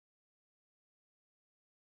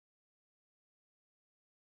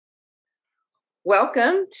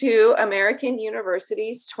Welcome to American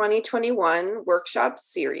University's 2021 workshop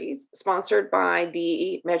series, sponsored by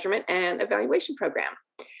the Measurement and Evaluation Program.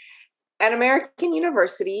 At American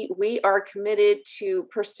University, we are committed to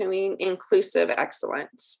pursuing inclusive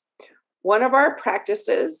excellence. One of our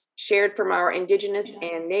practices, shared from our Indigenous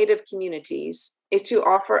and Native communities, is to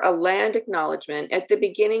offer a land acknowledgement at the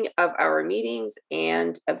beginning of our meetings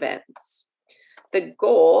and events. The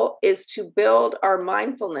goal is to build our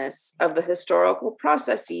mindfulness of the historical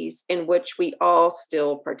processes in which we all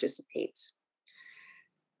still participate.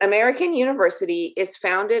 American University is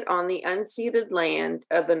founded on the unceded land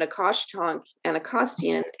of the Nacotchtank,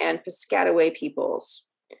 Anacostia, and Piscataway peoples.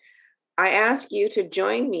 I ask you to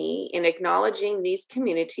join me in acknowledging these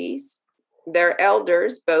communities, their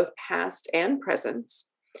elders, both past and present,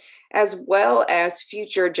 as well as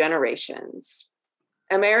future generations.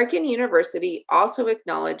 American University also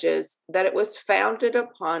acknowledges that it was founded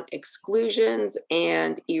upon exclusions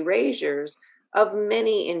and erasures of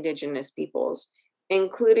many Indigenous peoples,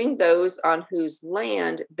 including those on whose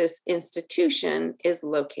land this institution is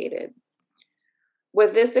located.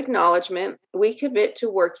 With this acknowledgement, we commit to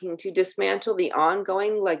working to dismantle the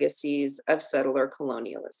ongoing legacies of settler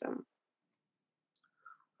colonialism.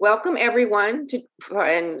 Welcome, everyone,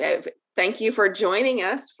 thank you for joining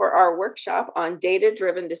us for our workshop on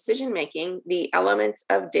data-driven decision-making, the elements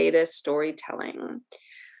of data storytelling.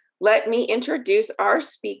 Let me introduce our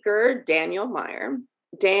speaker, Daniel Meyer.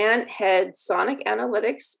 Dan heads Sonic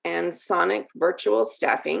Analytics and Sonic Virtual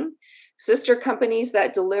Staffing, sister companies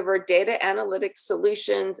that deliver data analytics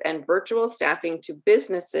solutions and virtual staffing to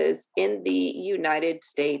businesses in the United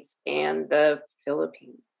States and the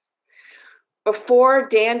Philippines. Before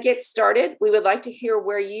Dan gets started, we would like to hear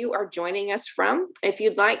where you are joining us from. If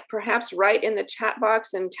you'd like, perhaps write in the chat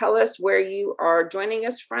box and tell us where you are joining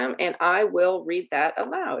us from, and I will read that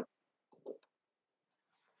aloud.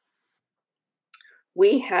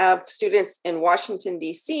 We have students in Washington,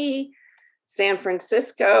 D.C., San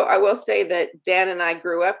Francisco. I will say that Dan and I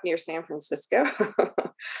grew up near San Francisco,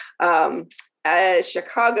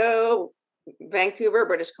 Chicago, Vancouver,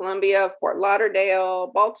 British Columbia, Fort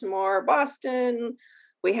Lauderdale, Baltimore, Boston.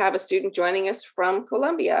 We have a student joining us from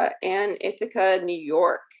Columbia and Ithaca, New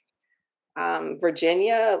York,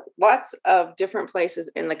 Virginia, lots of different places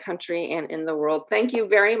in the country and in the world. Thank you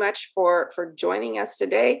very much for joining us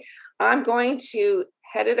today. I'm going to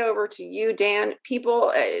head it over to you, Dan.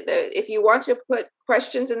 People, if you want to put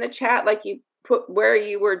questions in the chat, like you put where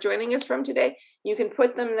you were joining us from today, you can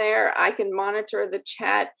put them there. I can monitor the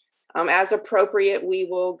chat. As appropriate, we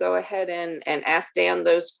will go ahead and ask Dan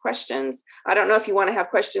those questions. I don't know if you want to have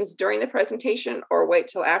questions during the presentation or wait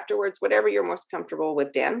till afterwards, whatever you're most comfortable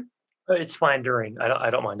with, Dan. It's fine during. I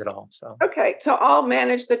don't mind at all. So okay, so I'll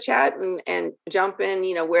manage the chat and jump in,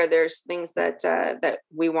 where there's things that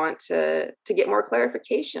we want to get more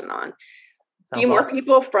clarification on. A few more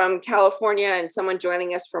people from California and someone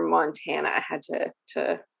joining us from Montana. I had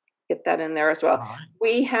to get that in there as well. Right.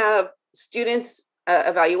 We have students.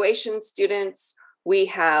 Evaluation students, we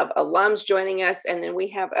have alums joining us, and then we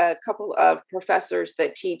have a couple of professors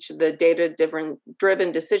that teach the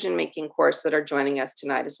data-driven decision-making course that are joining us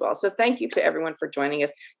tonight as well. So thank you to everyone for joining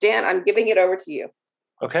us. Dan, I'm giving it over to you.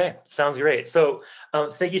 Okay, sounds great. So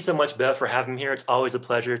thank you so much, Bev, for having me here. It's always a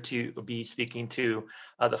pleasure to be speaking to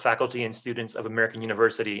the faculty and students of American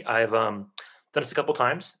University. I've done this a couple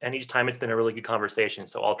times, and each time it's been a really good conversation.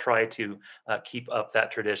 So I'll try to keep up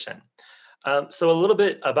that tradition. So a little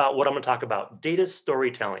bit about what I'm going to talk about, data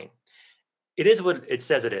storytelling. It is what it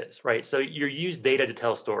says it is, right? So you use data to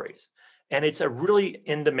tell stories, and it's a really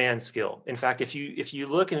in-demand skill. In fact, if you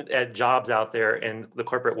look at jobs out there in the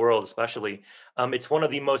corporate world, especially, it's one of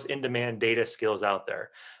the most in-demand data skills out there.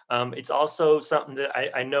 It's also something that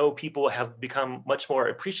I know people have become much more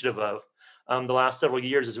appreciative of the last several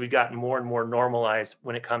years as we've gotten more and more normalized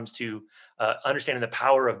when it comes to understanding the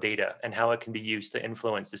power of data and how it can be used to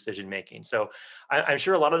influence decision making. So I'm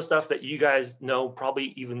sure a lot of the stuff that you guys know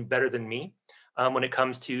probably even better than me when it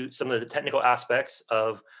comes to some of the technical aspects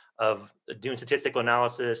of doing statistical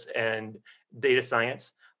analysis and data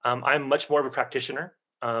science. I'm much more of a practitioner.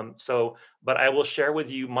 But I will share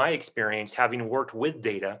with you my experience having worked with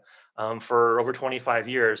data for over 25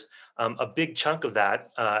 years, a big chunk of that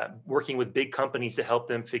working with big companies to help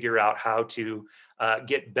them figure out how to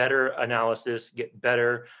get better analysis, get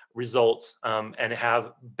better results, and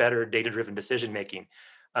have better data-driven decision-making.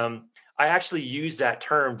 I actually use that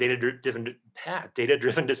term,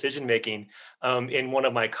 data-driven decision-making, in one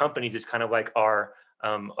of my companies. It's kind of like our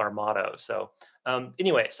motto. So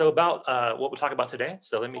anyway, so about what we'll talk about today.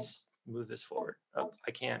 So let me move this forward. Oh,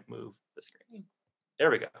 I can't move the screen. There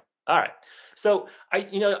we go. All right. So I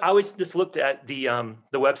always just looked at the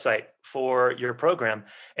website for your program,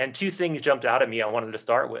 and two things jumped out at me. I wanted to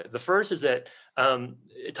start with. The first is that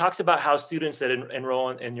it talks about how students that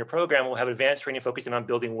enroll in your program will have advanced training focusing on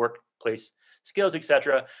building workplace skills,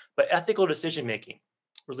 etc. But ethical decision making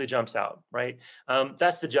really jumps out, right?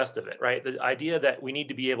 That's the gist of it, right? The idea that we need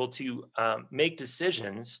to be able to make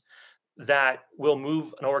decisions that will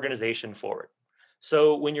move an organization forward.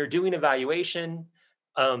 So when you're doing evaluation,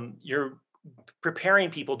 you're preparing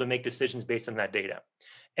people to make decisions based on that data.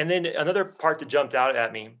 And then another part that jumped out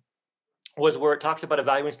at me was where it talks about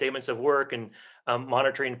evaluating statements of work and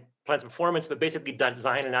monitoring plans of performance, but basically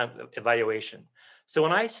design and evaluation. So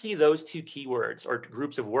when I see those two keywords or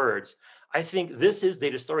groups of words, I think this is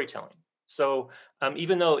data storytelling. So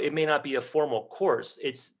even though it may not be a formal course,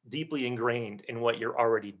 it's deeply ingrained in what you're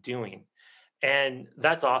already doing. And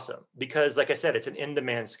that's awesome because, like I said, it's an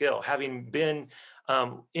in-demand skill. Having been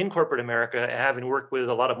in corporate America and having worked with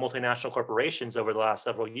a lot of multinational corporations over the last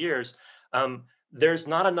several years, there's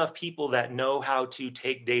not enough people that know how to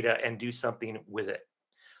take data and do something with it.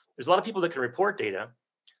 There's a lot of people that can report data.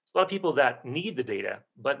 There's a lot of people that need the data,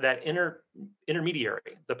 but that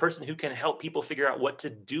intermediary, the person who can help people figure out what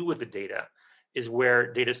to do with the data, is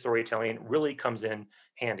where data storytelling really comes in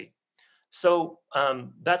handy. So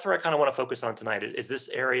that's where I kind of want to focus on tonight is this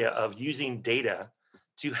area of using data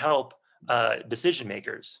to help decision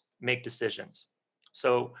makers make decisions.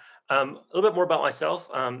 So a little bit more about myself,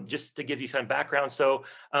 just to give you some background. So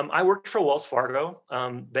I worked for Wells Fargo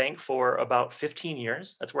Bank for about 15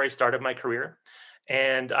 years. That's where I started my career.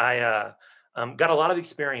 And I got a lot of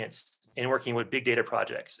experience in working with big data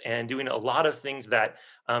projects and doing a lot of things that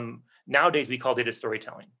nowadays we call data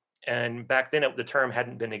storytelling. And back then, the term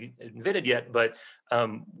hadn't been invented yet, but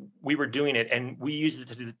we were doing it, and we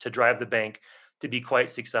used it to drive the bank to be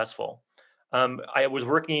quite successful. I was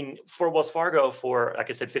working for Wells Fargo for,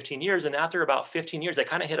 like I said, 15 years, and after about 15 years, I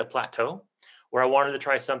kind of hit a plateau where I wanted to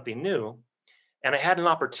try something new, and I had an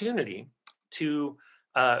opportunity to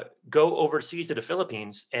go overseas to the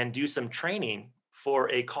Philippines and do some training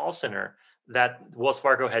for a call center that Wells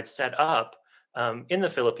Fargo had set up in the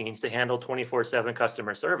Philippines to handle 24/7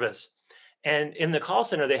 customer service. And in the call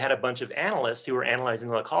center, they had a bunch of analysts who were analyzing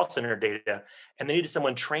the call center data, and they needed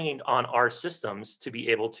someone trained on our systems to be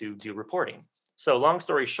able to do reporting. So, long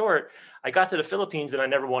story short, I got to the Philippines and I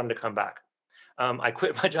never wanted to come back. I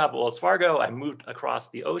quit my job at Wells Fargo. I moved across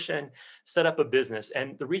the ocean, set up a business.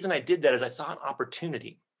 And the reason I did that is I saw an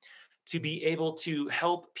opportunity to be able to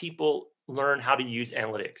help people learn how to use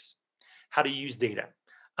analytics, how to use data.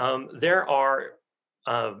 There are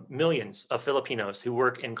millions of Filipinos who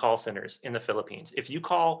work in call centers in the Philippines. If you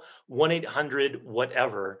call 1-800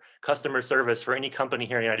 whatever customer service for any company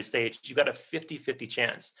here in the United States, you got a 50-50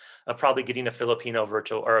 chance of probably getting a Filipino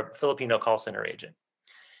virtual or a Filipino call center agent.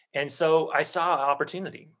 And so I saw an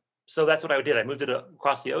opportunity. So that's what I did. I moved it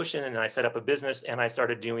across the ocean and I set up a business and I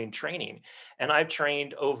started doing training. And I've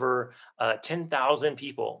trained over 10,000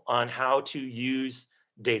 people on how to use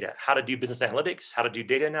data, how to do business analytics, how to do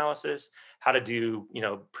data analysis, how to do,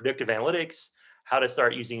 predictive analytics, how to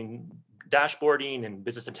start using dashboarding and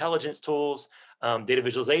business intelligence tools, data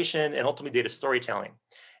visualization, and ultimately data storytelling.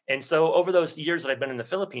 And so over those years that I've been in the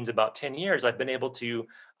Philippines, about 10 years, I've been able to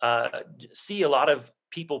see a lot of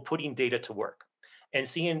people putting data to work and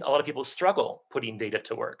seeing a lot of people struggle putting data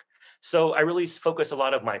to work. So I really focus a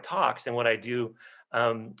lot of my talks and what I do,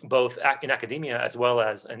 both in academia as well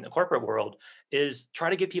as in the corporate world, is try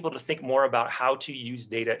to get people to think more about how to use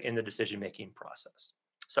data in the decision-making process.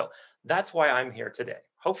 So that's why I'm here today.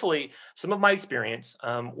 Hopefully, some of my experience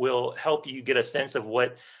will help you get a sense of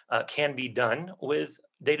what can be done with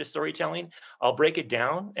data storytelling. I'll break it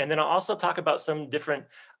down, and then I'll also talk about some different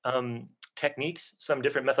techniques, some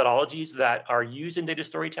different methodologies that are used in data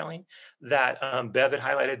storytelling that Bev had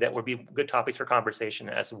highlighted that would be good topics for conversation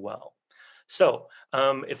as well. So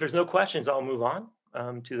if there's no questions, I'll move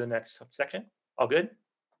on to the next section. All good?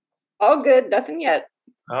 All good, nothing yet.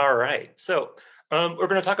 All right. So we're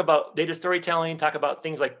going to talk about data storytelling, talk about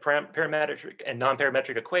things like parametric and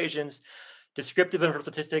non-parametric equations, descriptive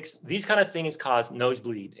inferential statistics. These kind of things cause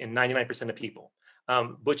nosebleed in 99% of people,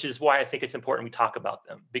 which is why I think it's important we talk about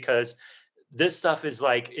them, because this stuff is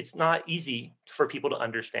it's not easy for people to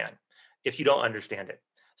understand if you don't understand it.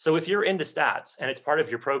 So if you're into stats and it's part of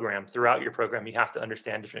your program, throughout your program, you have to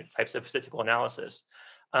understand different types of statistical analysis.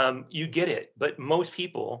 You get it, but most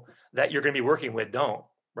people that you're going to be working with don't,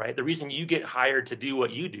 right? The reason you get hired to do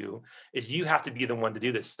what you do is you have to be the one to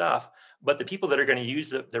do this stuff. But the people that are going to use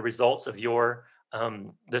the results of your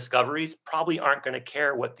discoveries probably aren't going to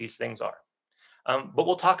care what these things are. But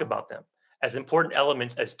we'll talk about them. as important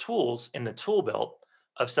elements as tools in the tool belt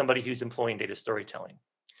of somebody who's employing data storytelling.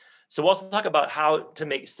 So we'll also talk about how to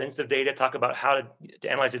make sense of data, talk about how to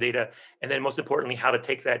analyze the data, and then most importantly, how to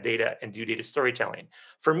take that data and do data storytelling.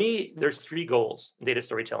 For me, there's three goals in data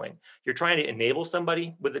storytelling. You're trying to enable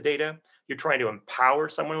somebody with the data, you're trying to empower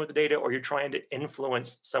someone with the data, or you're trying to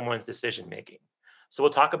influence someone's decision making. So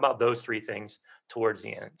we'll talk about those three things towards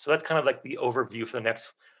the end. So that's kind of like the overview for the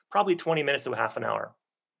next probably 20 minutes to half an hour.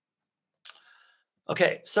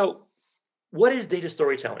 Okay, so what is data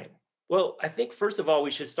storytelling? Well, I think first of all,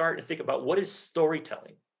 we should start to think about what is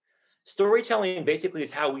storytelling. Storytelling basically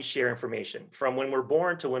is how we share information. From when we're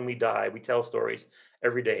born to when we die, we tell stories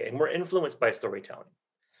every day, and we're influenced by storytelling.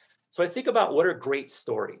 So I think about what are great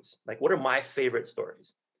stories? Like, what are my favorite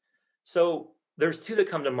stories? So there's two that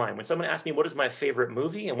come to mind. When someone asks me, what is my favorite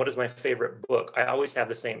movie and what is my favorite book? I always have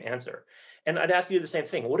the same answer. And I'd ask you the same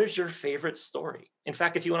thing. What is your favorite story? In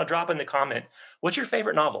fact, if you want to drop in the comment, what's your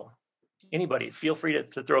favorite novel? Anybody, feel free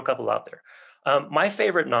to throw a couple out there. My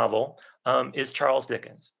favorite novel is Charles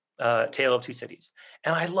Dickens' Tale of Two Cities.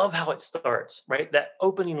 And I love how it starts, right? That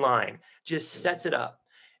opening line just sets it up.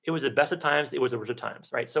 It was the best of times, it was the worst of times,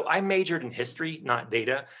 right? So I majored in history, not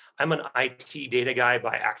data. I'm an IT data guy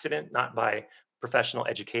by accident, not by professional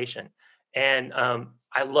education. And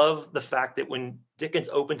I love the fact that when Dickens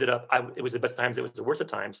opened it up, it was the best of times, it was the worst of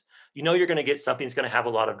times. You know, you're going to get something that's going to have a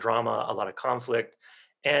lot of drama, a lot of conflict.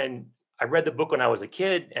 And I read the book when I was a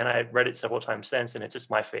kid, and I read it several times since, and it's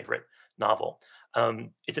just my favorite novel.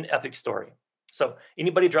 It's an epic story. So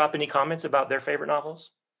anybody drop any comments about their favorite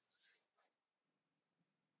novels?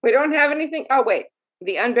 We don't have anything. Oh, wait.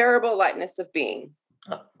 The Unbearable Lightness of Being.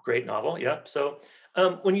 Great novel. Yeah. So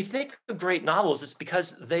when you think of great novels, it's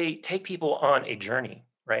because they take people on a journey,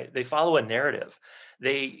 right? They follow a narrative.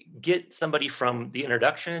 They get somebody from the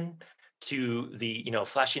introduction to the,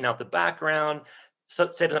 flashing out the background,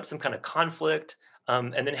 setting up some kind of conflict,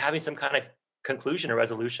 and then having some kind of conclusion or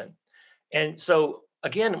resolution. And so,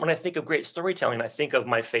 again, when I think of great storytelling, I think of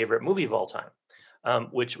my favorite movie of all time,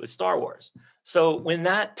 which was Star Wars. So when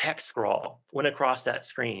that text scroll went across that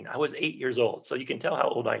screen, I was 8 years old. So you can tell how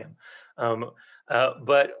old I am.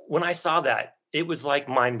 But when I saw that, it was like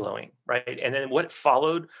mind blowing, right? And then what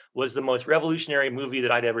followed was the most revolutionary movie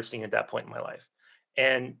that I'd ever seen at that point in my life.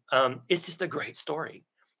 And it's just a great story.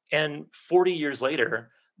 And 40 years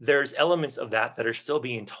later, there's elements of that are still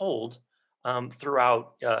being told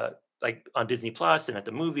throughout, like on Disney Plus and at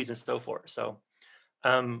the movies and so forth. So,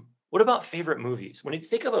 what about favorite movies? When you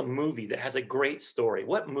think of a movie that has a great story,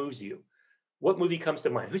 what moves you? What movie comes to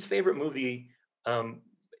mind? Whose favorite movie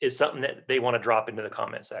is something that they want to drop into the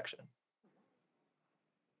comment section?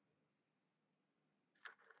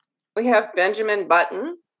 We have Benjamin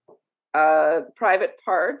Button, Private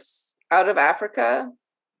Parts, Out of Africa,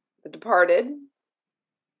 The Departed.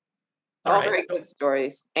 All All right. very good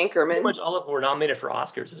stories. Pretty Anchorman. much all of them were nominated for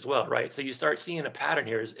Oscars as well, right? So you start seeing a pattern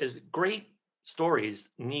here is great stories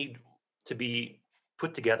need to be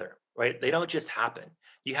put together, right? They don't just happen.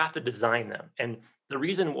 You have to design them. And the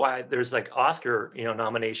reason why there's like Oscar,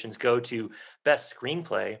 nominations go to best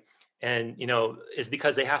screenplay and, is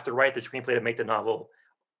because they have to write the screenplay to make the novel,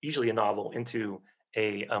 usually a novel, into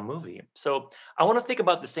a movie. So I want to think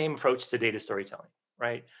about the same approach to data storytelling,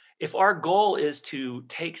 right? If our goal is to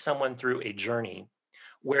take someone through a journey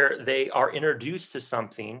where they are introduced to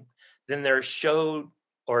something, then they're showed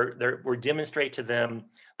or we're demonstrate to them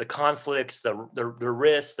the conflicts, the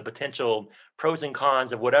risks, the potential pros and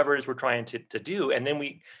cons of whatever it is we're trying to do. And then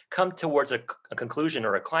we come towards a conclusion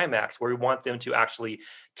or a climax where we want them to actually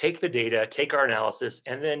take the data, take our analysis,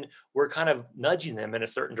 and then we're kind of nudging them in a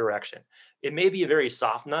certain direction. It may be a very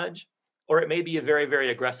soft nudge, or it may be a very,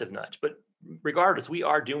 very aggressive nudge. But regardless, we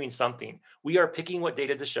are doing something. We are picking what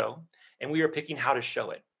data to show, and we are picking how to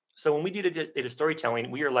show it. So when we do data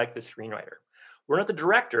storytelling, we are like the screenwriter. We're not the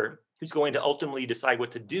director who's going to ultimately decide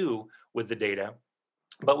what to do with the data,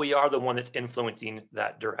 but we are the one that's influencing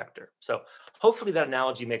that director. So hopefully that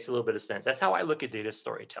analogy makes a little bit of sense. That's how I look at data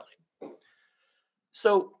storytelling.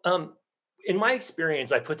 So in my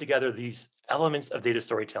experience, I put together these elements of data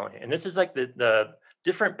storytelling. And this is like the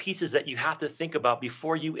different pieces that you have to think about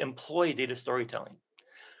before you employ data storytelling.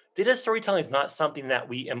 Data storytelling is not something that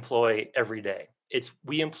we employ every day.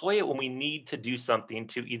 We employ it when we need to do something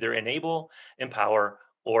to either enable, empower,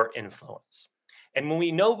 or influence. And when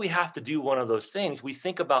we know we have to do one of those things, we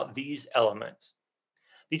think about these elements.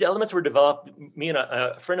 These elements were developed, me and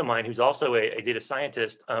a friend of mine who's also a data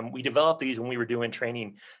scientist, we developed these when we were doing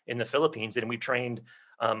training in the Philippines, and we trained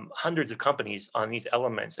hundreds of companies on these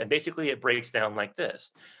elements. And basically it breaks down like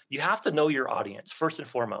this. You have to know your audience first and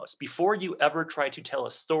foremost. Before you ever try to tell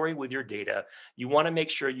a story with your data, you want to make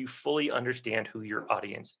sure you fully understand who your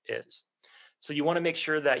audience is. So you want to make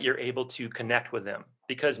sure that you're able to connect with them,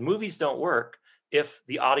 because movies don't work if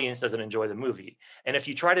the audience doesn't enjoy the movie. And if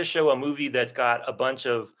you try to show a movie that's got a bunch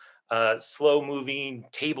of slow moving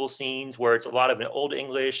table scenes where it's a lot of an old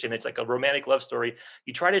English and it's like a romantic love story,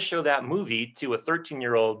 you try to show that movie to a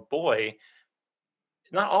 13-year-old boy,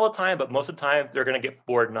 not all the time, but most of the time, they're going to get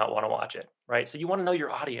bored and not want to watch it, right? So you want to know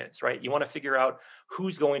your audience, right? You want to figure out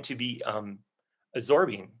who's going to be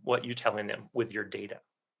absorbing what you're telling them with your data.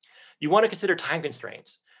 You want to consider time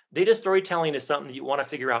constraints. Data storytelling is something that you want to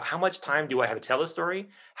figure out: how much time do I have to tell a story?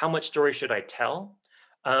 How much story should I tell?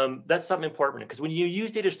 That's something important, because when you use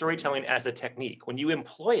data storytelling as a technique, when you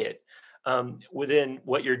employ it within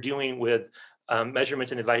what you're doing with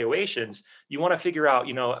measurements and evaluations, you want to figure out,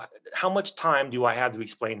 how much time do I have to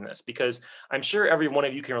explain this? Because I'm sure every one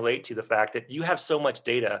of you can relate to the fact that you have so much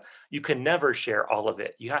data, you can never share all of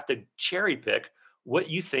it. You have to cherry pick what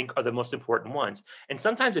you think are the most important ones. And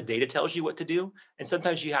sometimes the data tells you what to do, and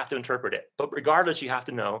sometimes you have to interpret it. But regardless, you have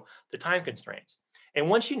to know the time constraints. And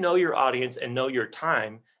once you know your audience and know your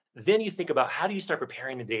time, then you think about, how do you start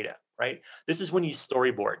preparing the data, right? This is when you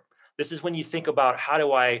storyboard. This is when you think about, how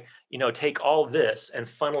do I, take all this and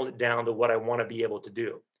funnel it down to what I want to be able to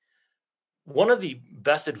do. One of the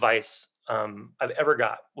best advice I've ever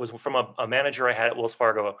got was from a manager I had at Wells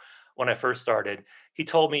Fargo when I first started. He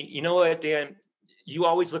told me, you know what, Dan, you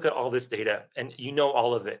always look at all this data and you know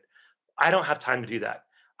all of it. I don't have time to do that.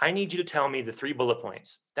 I need you to tell me the 3 bullet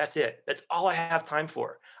points. That's it. That's all I have time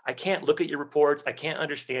for. I can't look at your reports. I can't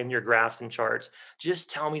understand your graphs and charts. Just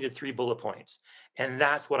tell me the 3 bullet points. And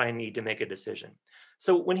that's what I need to make a decision.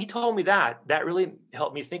 So when he told me that, that really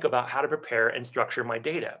helped me think about how to prepare and structure my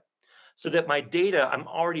data. So that my data, I'm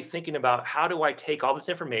already thinking about, how do I take all this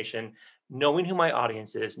information, knowing who my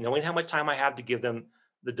audience is, knowing how much time I have to give them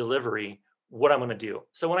the delivery, what I'm going to do.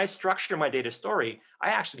 So when I structure my data story, I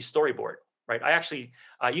actually storyboard, right?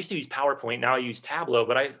 I used to use PowerPoint, now I use Tableau,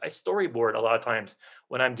 but I storyboard a lot of times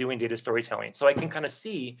when I'm doing data storytelling. So I can kind of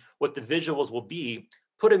see what the visuals will be,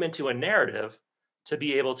 put them into a narrative to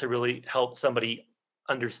be able to really help somebody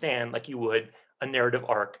understand, like you would a narrative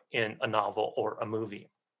arc in a novel or a movie.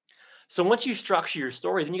 So once you structure your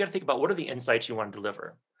story, then you got to think about, what are the insights you want to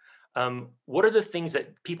deliver? What are the things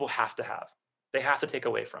that people have to have? They have to take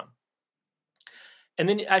away from. And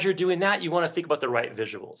then as you're doing that, you want to think about the right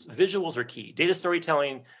visuals. Visuals are key. Data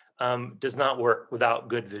storytelling does not work without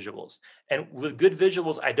good visuals. And with good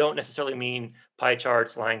visuals, I don't necessarily mean pie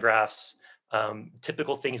charts, line graphs,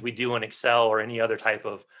 typical things we do in Excel or any other type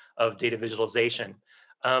of data visualization.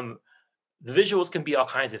 The visuals can be all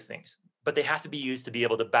kinds of things, but they have to be used to be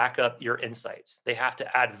able to back up your insights. They have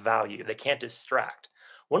to add value. They can't distract.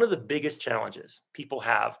 One of the biggest challenges people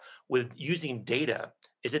have with using data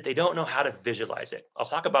is that they don't know how to visualize it. I'll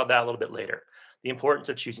talk about that a little bit later, the importance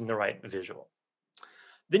of choosing the right visual.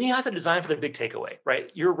 Then you have to design for the big takeaway, right?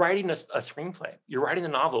 You're writing a screenplay. You're writing a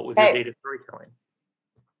novel with your Hey, data storytelling.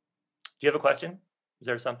 Do you have a question? Is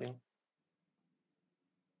there something?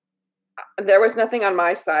 there was nothing on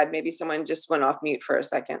my side. Maybe someone just went off mute for a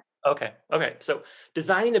second. Okay. So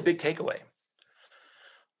designing the big takeaway.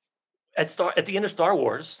 At the end of Star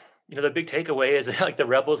Wars, the big takeaway is like the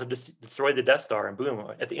rebels have destroyed the Death Star, and boom.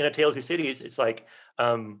 At the end of Tale of Two Cities, it's like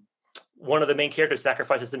one of the main characters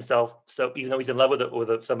sacrifices himself. So even though he's in love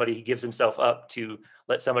with somebody, he gives himself up to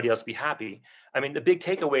let somebody else be happy. I mean, the big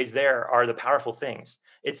takeaways there are the powerful things.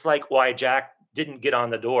 It's like why Jack didn't get on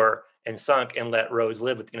the door and sunk and let Rose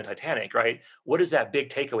live in the Titanic, right? What is that big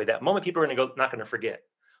takeaway? That moment people are not going to forget.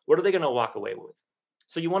 What are they going to walk away with?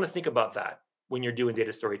 So you want to think about that when you're doing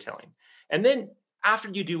data storytelling. And then after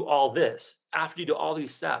you do all this, after you do all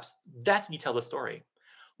these steps, that's when you tell the story.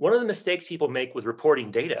 One of the mistakes people make with reporting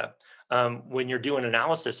data when you're doing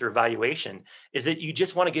analysis or evaluation is that you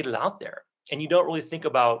just want to get it out there and you don't really think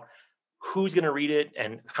about who's going to read it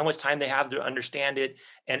and how much time they have to understand it,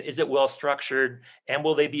 and is it well structured, and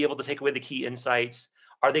will they be able to take away the key insights?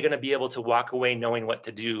 Are they going to be able to walk away knowing what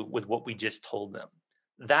to do with what we just told them?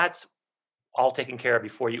 That's all taken care of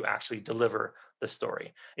before you actually deliver the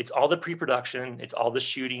story. It's all the pre-production, it's all the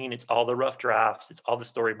shooting, it's all the rough drafts, it's all the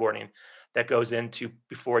storyboarding that goes into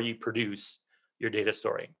before you produce your data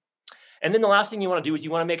story. And then the last thing you want to do is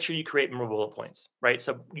you want to make sure you create memorable bullet points, right?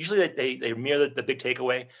 So usually they mirror the big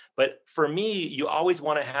takeaway, but for me, you always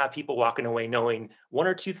want to have people walking away knowing one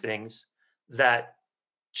or two things that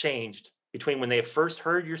changed between when they first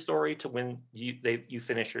heard your story to when you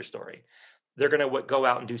finish your story. they're going to go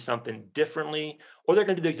out and do something differently, or they're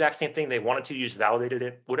going to do the exact same thing they wanted to, you just validated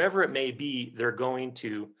it. Whatever it may be, they're going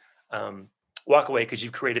to um, walk away because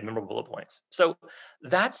you've created memorable bullet points. So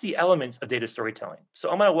that's the elements of data storytelling. So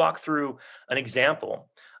I'm going to walk through an example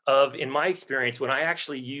of, in my experience, when I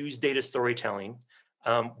actually used data storytelling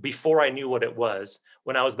before I knew what it was.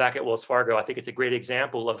 When I was back at Wells Fargo, I think it's a great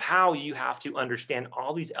example of how you have to understand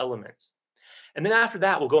all these elements. And then after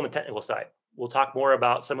that, we'll go on the technical side. We'll talk more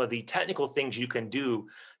about some of the technical things you can do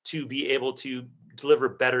to be able to deliver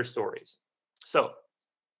better stories. So,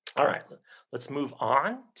 all right, let's move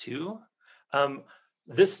on to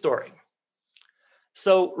this story.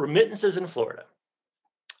 So, remittances in Florida.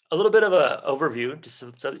 A little bit of an overview, just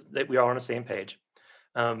so that we are on the same page.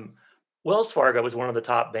 Um, Wells Fargo is one of the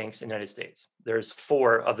top banks in the United States. There's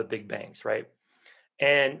four of the big banks, right?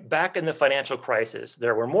 And back in the financial crisis,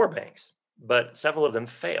 there were more banks, but several of them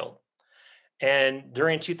failed. And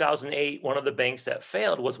during 2008, one of the banks that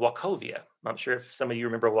failed was Wachovia. I'm not sure if some of you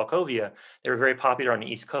remember Wachovia. They were very popular on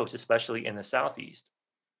the East Coast, especially in the Southeast.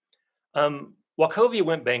 Wachovia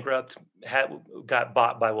went bankrupt, got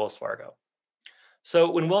bought by Wells Fargo.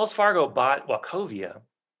 So when Wells Fargo bought Wachovia,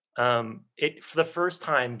 it for the first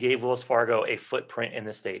time gave Wells Fargo a footprint in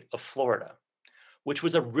the state of Florida, which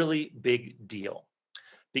was a really big deal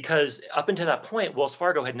because up until that point, Wells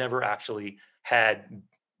Fargo had never actually had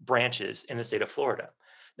branches in the state of Florida.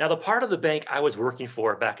 Now, the part of the bank I was working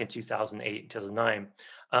for back in 2008, 2009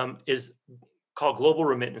 is called Global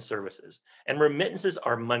Remittance Services. And remittances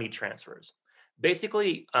are money transfers.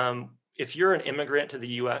 Basically, if you're an immigrant to the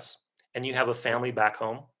US and you have a family back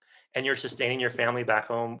home and you're sustaining your family back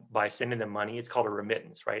home by sending them money, it's called a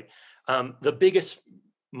remittance, right? The biggest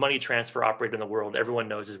money transfer operator in the world, everyone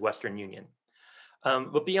knows, is Western Union.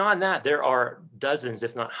 But beyond that, there are dozens,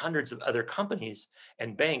 if not hundreds, of other companies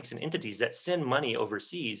and banks and entities that send money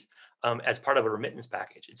overseas as part of a remittance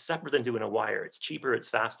package. It's separate than doing a wire. It's cheaper, it's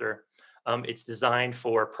faster. It's designed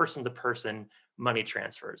for person-to-person money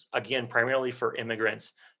transfers. Again, primarily for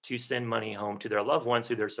immigrants to send money home to their loved ones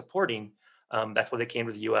who they're supporting. That's why they came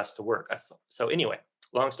to the US to work. So anyway,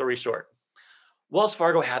 long story short, Wells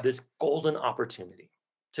Fargo had this golden opportunity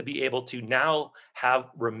to be able to now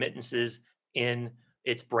have remittances in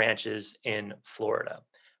its branches in Florida.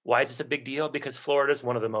 Why is this a big deal? Because Florida is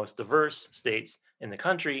one of the most diverse states in the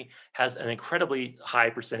country, has an incredibly high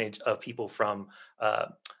percentage of people from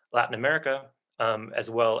Latin America, as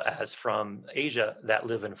well as from Asia that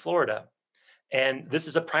live in Florida. And this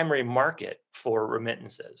is a primary market for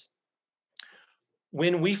remittances.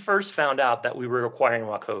 When we first found out that we were acquiring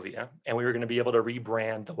Wachovia and we were going to be able to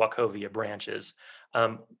rebrand the Wachovia branches,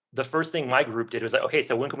 the first thing my group did was like, okay,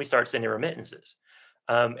 so when can we start sending remittances?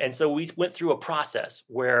 And so we went through a process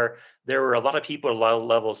where there were a lot of people at a lot of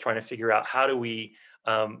levels trying to figure out how do we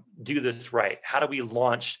do this right? How do we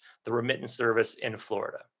launch the remittance service in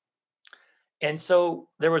Florida? And so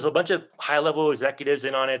there was a bunch of high-level executives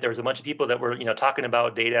in on it. There was a bunch of people that were, talking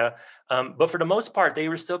about data. But for the most part, they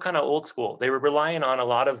were still kind of old school. They were relying on a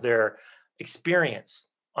lot of their experience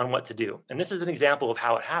on what to do. And this is an example of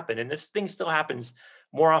how it happened. And this thing still happens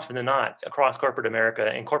more often than not across corporate America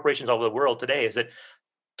and corporations all over the world today, is that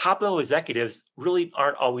top-level executives really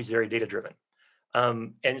aren't always very data-driven.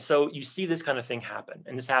 And so you see this kind of thing happen.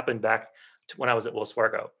 And this happened back to when I was at Wells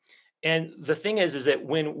Fargo. And the thing is that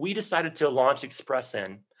when we decided to launch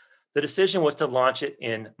ExpressIn, the decision was to launch it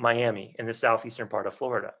in Miami, in the southeastern part of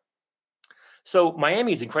Florida. So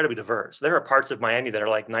Miami is incredibly diverse. There are parts of Miami that are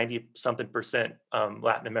like 90-something%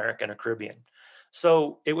 Latin American or Caribbean.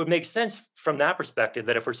 So it would make sense from that perspective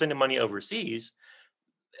that if we're sending money overseas,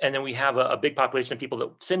 and then we have a big population of people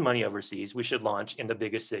that send money overseas, we should launch in the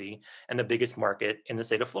biggest city and the biggest market in the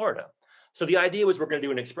state of Florida. So the idea was we're going to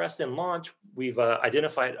do an ExpressIn launch. We've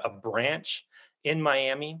identified a branch in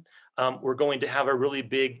Miami. We're going to have a really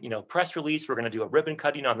big, press release. We're going to do a ribbon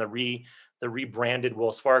cutting on the rebranded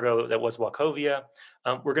Wells Fargo that was Wachovia.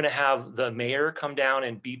 We're going to have the mayor come down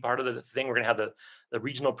and be part of the thing. We're going to have the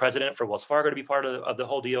regional president for Wells Fargo to be part of the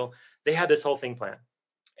whole deal. They had this whole thing planned.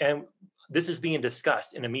 And this is being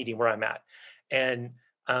discussed in a meeting where I'm at. And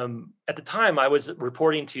at the time, I was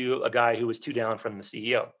reporting to a guy who was two down from the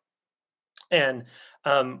CEO. And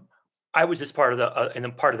I was just part of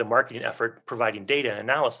the marketing effort, providing data and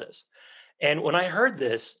analysis. And when I heard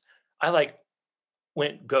this, I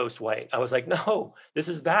went ghost white. I was like, no, this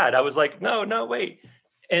is bad. I was like, no, wait.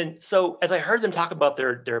 And so as I heard them talk about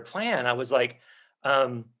their plan, I was like,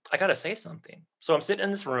 I got to say something. So I'm sitting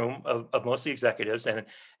in this room of mostly executives, and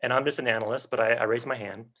I'm just an analyst, but I raise my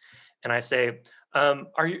hand and I say,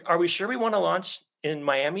 are we sure we want to launch in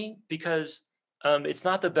Miami? Because it's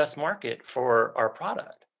not the best market for our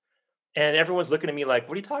product. And everyone's looking at me like,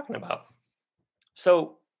 what are you talking about?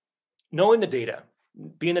 So knowing the data,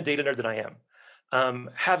 being the data nerd that I am,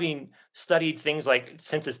 having studied things like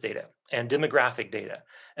census data and demographic data,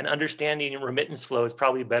 and understanding remittance flows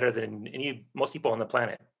probably better than most people on the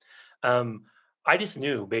planet. Um, I just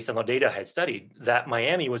knew based on the data I had studied that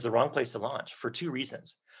Miami was the wrong place to launch for two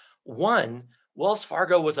reasons. One, Wells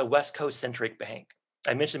Fargo was a West Coast centric bank.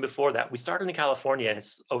 I mentioned before that we started in California and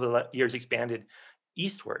it's over the years expanded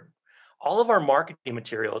eastward. All of our marketing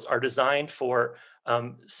materials are designed for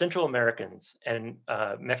Central Americans and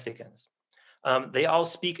Mexicans. They all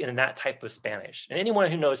speak in that type of Spanish. And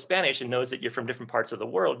anyone who knows Spanish and knows that you're from different parts of the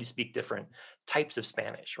world, you speak different types of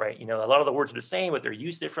Spanish, right? You know, a lot of the words are the same, but they're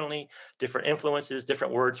used differently, different influences,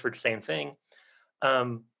 different words for the same thing.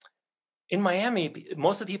 Um, in Miami,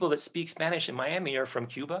 most of the people that speak Spanish in Miami are from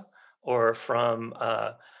Cuba or from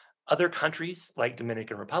other countries like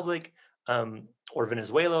Dominican Republic or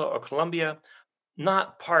Venezuela or Colombia,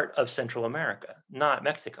 not part of Central America, not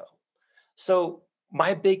Mexico. So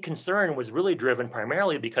my big concern was really driven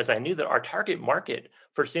primarily because I knew that our target market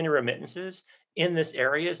for senior remittances in this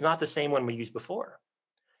area is not the same one we used before.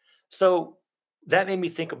 So that made me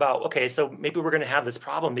think about, okay, so maybe we're going to have this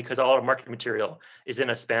problem because all our marketing material is in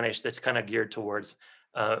a Spanish that's kind of geared towards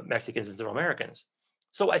Mexicans and Central Americans.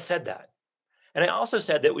 So I said that. And I also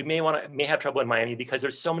said that we may have trouble in Miami because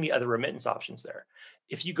there's so many other remittance options there.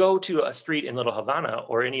 If you go to a street in Little Havana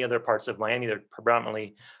or any other parts of Miami that are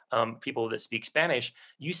predominantly people that speak Spanish,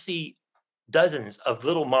 you see dozens of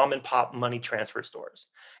little mom and pop money transfer stores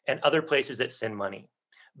and other places that send money.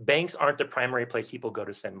 Banks aren't the primary place people go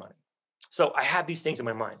to send money. So I had these things in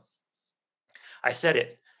my mind. I said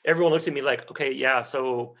it. Everyone looks at me like, okay, yeah,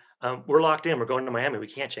 so we're locked in. We're going to Miami. We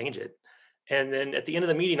can't change it. And then at the end of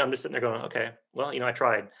the meeting, I'm just sitting there going, okay, well, I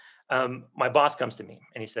tried. My boss comes to me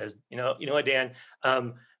and he says, you know what, Dan,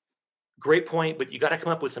 great point, but you got to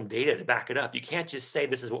come up with some data to back it up. You can't just say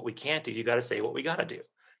this is what we can't do. You got to say what we got to do.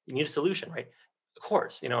 You need a solution, right? Of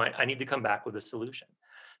course, I need to come back with a solution.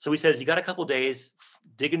 So he says, you got a couple days,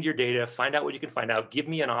 dig into your data, find out what you can find out, give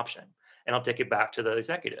me an option, and I'll take it back to the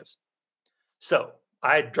executives. So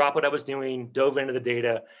I dropped what I was doing, dove into the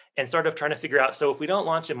data, and started trying to figure out, so if we don't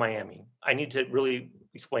launch in Miami, I need to really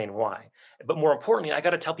explain why. But more importantly, I got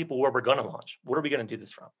to tell people where we're going to launch. What are we going to do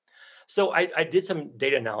this from? So I did some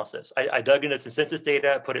data analysis. I dug into some census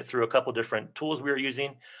data, put it through a couple different tools we were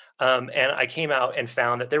using, and I came out and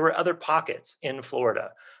found that there were other pockets in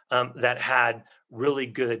Florida that had really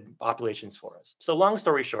good populations for us. So long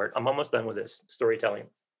story short, I'm almost done with this storytelling.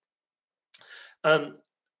 Um,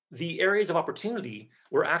 the areas of opportunity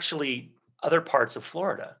were actually other parts of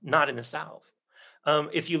Florida, not in the South.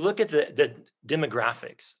 If you look at the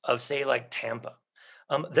demographics of, say, like Tampa,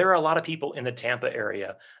 there are a lot of people in the Tampa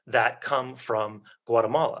area that come from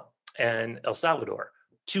Guatemala and El Salvador,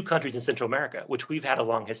 two countries in Central America, which we've had a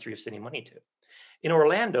long history of sending money to. In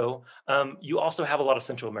Orlando, you also have a lot of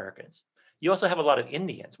Central Americans. You also have a lot of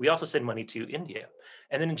Indians. We also send money to India.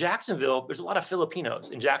 And then in Jacksonville, there's a lot of Filipinos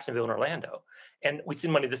in Jacksonville and Orlando, and we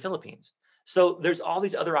send money to the Philippines. So there's all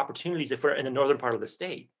these other opportunities if we're in the northern part of the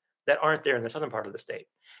state that aren't there in the southern part of the state.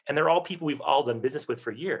 And they're all people we've all done business with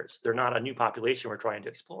for years. They're not a new population we're trying to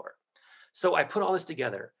explore. So I put all this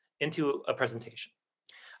together into a presentation.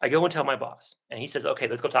 I go and tell my boss, and he says, okay,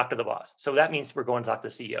 let's go talk to the boss. So that means we're going to talk to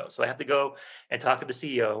the CEO. So I have to go and talk to the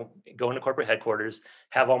CEO, go into corporate headquarters,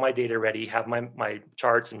 have all my data ready, have my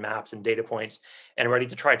charts and maps and data points, and ready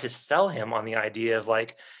to try to sell him on the idea of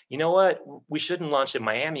like, you know what, we shouldn't launch in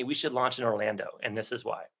Miami, we should launch in Orlando. And this is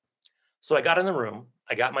why. So I got in the room,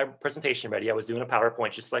 I got my presentation ready. I was doing a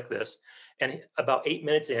PowerPoint just like this. And about 8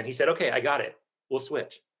 minutes in, he said, okay, I got it. We'll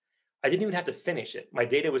switch. I didn't even have to finish it. My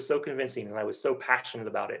data was so convincing and I was so passionate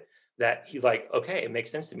about it that he's like, okay, it makes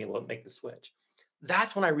sense to me. We'll make the switch.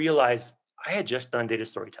 That's when I realized I had just done data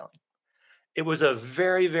storytelling. It was a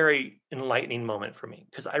very, very enlightening moment for me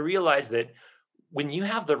because I realized that when you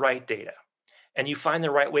have the right data and you find the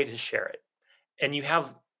right way to share it and you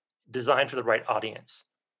have designed for the right audience,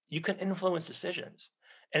 you can influence decisions.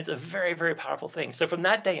 And it's a very, very powerful thing. So from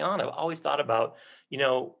that day on, I've always thought about,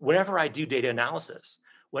 whenever I do data analysis,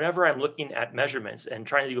 whenever I'm looking at measurements and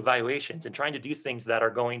trying to do evaluations and trying to do things that are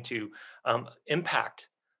going to impact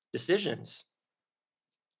decisions,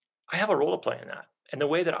 I have a role to play in that. And the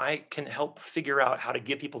way that I can help figure out how to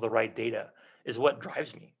give people the right data is what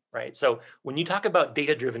drives me, right? So when you talk about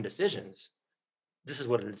data-driven decisions, this is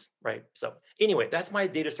what it is, right? So anyway, that's my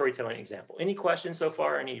data storytelling example. Any questions so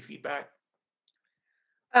far? Any feedback?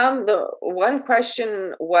 The one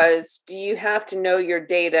question was, do you have to know your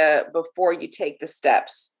data before you take the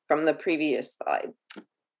steps from the previous slide?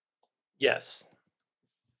 Yes.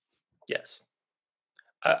 Yes.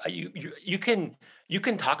 You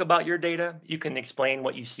can talk about your data, you can explain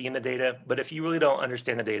what you see in the data, but if you really don't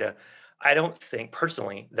understand the data, I don't think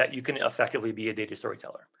personally that you can effectively be a data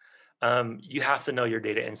storyteller. You have to know your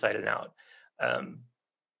data inside and out. Um,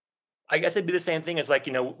 I guess it'd be the same thing as like,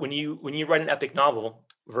 when you write an epic novel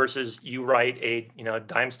versus you write a,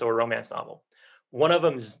 dime store romance novel. One of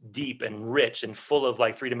them's deep and rich and full of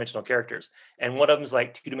like three-dimensional characters, and one of them's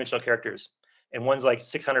like two-dimensional characters, and one's like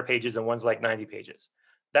 600 pages and one's like 90 pages.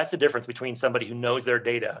 That's the difference between somebody who knows their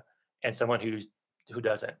data and someone who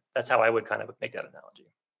doesn't. That's how I would kind of make that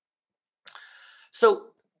analogy. So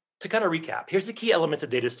to kind of recap, here's the key elements of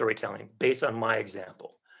data storytelling based on my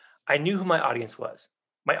example. I knew who my audience was.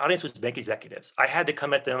 My audience was bank executives. I had to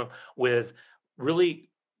come at them with really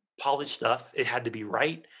polished stuff. It had to be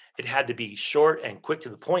right. It had to be short and quick to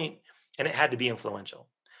the point, and it had to be influential.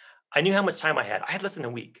 I knew how much time I had. I had less than a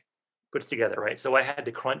week to put it together, right? So I had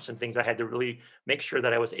to crunch some things. I had to really make sure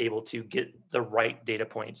that I was able to get the right data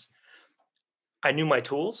points. I knew my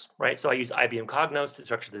tools, right? So I use IBM Cognos to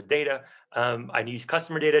structure the data. I use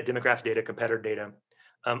customer data, demographic data, competitor data.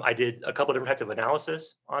 I did a couple of different types of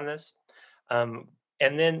analysis on this. Um,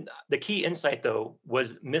 and then the key insight, though,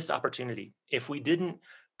 was missed opportunity. If we didn't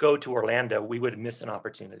go to Orlando, we would miss an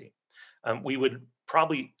opportunity. We would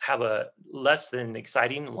probably have a less than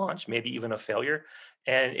exciting launch, maybe even a failure.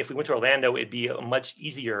 And if we went to Orlando, it'd be a much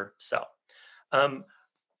easier sell. Um,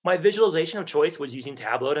 my visualization of choice was using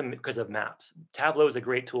Tableau because of maps. Tableau is a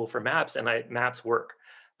great tool for maps, and maps work.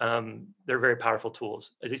 They're very powerful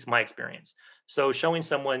tools, at least my experience. So showing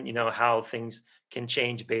someone, how things can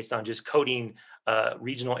change based on just coding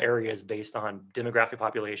regional areas based on demographic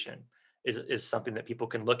population is something that people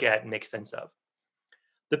can look at and make sense of.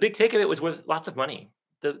 The big take of it was worth lots of money.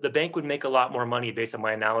 The bank would make a lot more money based on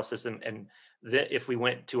my analysis, and if we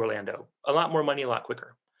went to Orlando, a lot more money, a lot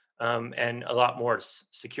quicker, and a lot more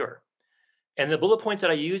secure. And the bullet points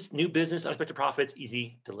that I used: new business, unexpected profits,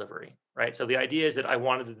 easy delivery, right? So the idea is that I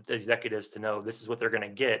wanted the executives to know this is what they're going to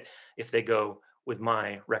get if they go with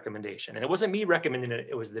my recommendation. And it wasn't me recommending it,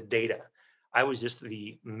 it was the data. I was just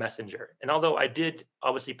the messenger. And although I did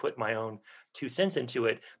obviously put my own 2 cents into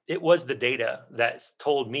it, it was the data that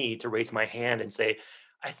told me to raise my hand and say,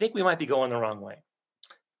 I think we might be going the wrong way.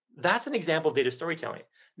 That's an example of data storytelling.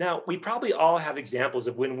 Now, we probably all have examples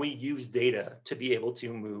of when we use data to be able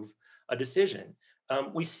to move a decision.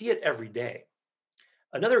 We see it every day.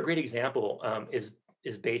 Another great example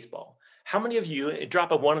is baseball. How many of you,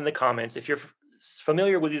 drop a one in the comments if you're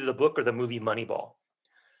familiar with either the book or the movie Moneyball?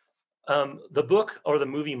 The book or the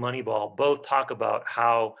movie Moneyball both talk about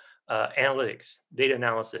how analytics, data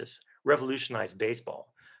analysis, revolutionized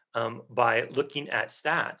baseball by looking at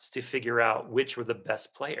stats to figure out which were the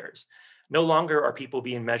best players. No longer are people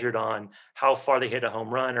being measured on how far they hit a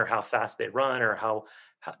home run or how fast they run or how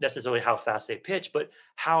necessarily how fast they pitch, but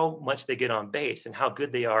how much they get on base and how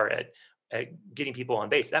good they are at getting people on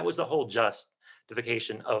base. That was the whole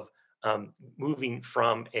justification of moving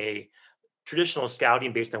from a traditional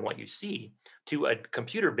scouting based on what you see to a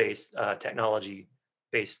computer-based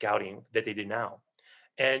technology-based scouting that they do now.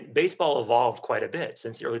 And baseball evolved quite a bit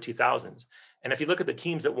since the early 2000s. And if you look at the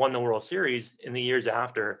teams that won the World Series in the years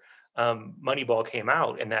after Moneyball came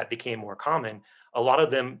out and that became more common, a lot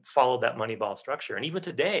of them followed that Moneyball structure. And even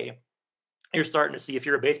today, you're starting to see, if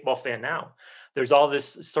you're a baseball fan now, there's all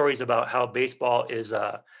this stories about how baseball is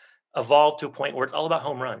evolved to a point where it's all about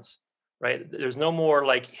home runs, right? There's no more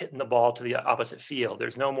like hitting the ball to the opposite field.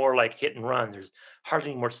 There's no more like hit and run. There's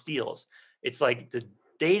hardly any more steals. It's like the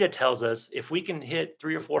data tells us if we can hit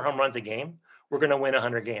 3 or 4 home runs a game, we're going to win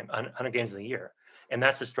 100 games in the year. And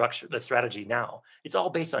that's the structure, the strategy now. It's all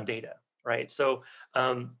based on data, right? So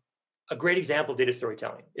a great example of data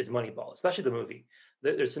storytelling is Moneyball, especially the movie.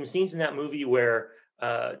 There's some scenes in that movie where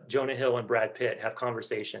Jonah Hill and Brad Pitt have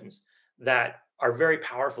conversations that are very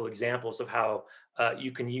powerful examples of how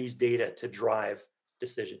you can use data to drive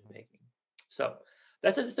decision making. So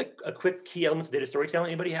that's just a quick key elements of data storytelling.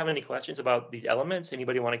 Anybody have any questions about these elements?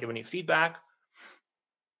 Anybody want to give any feedback?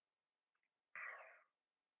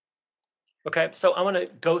 Okay, so I'm going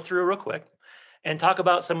to go through real quick and talk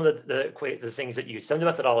about some of the things that you use, some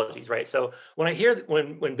of the methodologies, right? So when I hear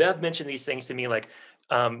when Bev mentioned these things to me, like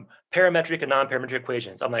parametric and non-parametric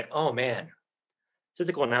equations, I'm like, oh man,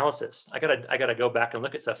 statistical analysis. I gotta go back and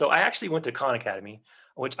look at stuff. So I actually went to Khan Academy,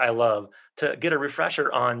 which I love, to get a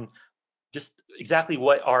refresher on just exactly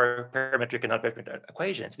what are parametric and non-parametric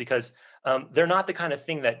equations, because they're not the kind of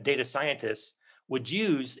thing that data scientists would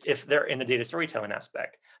use if they're in the data storytelling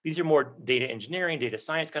aspect. These are more data engineering, data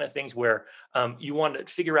science kind of things where you want to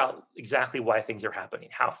figure out exactly why things are happening,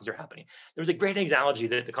 how things are happening. There was a great analogy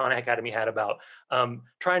that the Khan Academy had about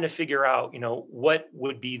trying to figure out, what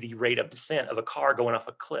would be the rate of descent of a car going off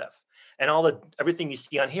a cliff. And everything you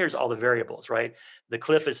see on here is all the variables, right? The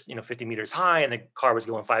cliff is 50 meters high, and the car was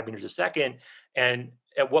going 5 meters a second. And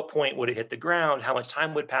at what point would it hit the ground? How much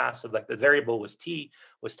time would pass? So like the variable was t,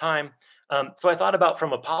 was time. So I thought about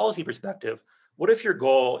from a policy perspective, what if your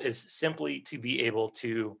goal is simply to be able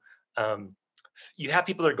to, you have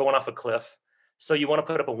people that are going off a cliff, so you want to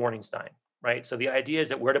put up a warning sign, right? So the idea is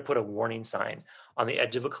that where to put a warning sign on the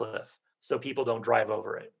edge of a cliff so people don't drive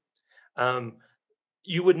over it.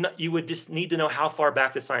 You would just need to know how far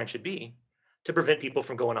back the sign should be to prevent people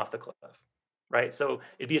from going off the cliff, right? So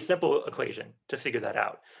it'd be a simple equation to figure that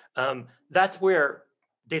out. That's where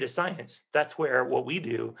data science, that's where what we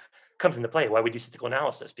do comes into play, why we do statistical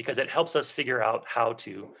analysis, because it helps us figure out how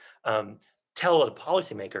to tell a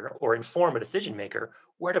policymaker or inform a decision maker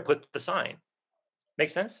where to put the sign. Make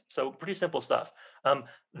sense? So pretty simple stuff.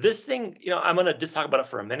 This thing, I'm going to just talk about it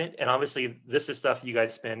for a minute. And obviously, this is stuff you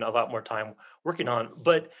guys spend a lot more time working on.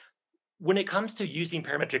 But when it comes to using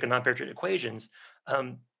parametric and non-parametric equations,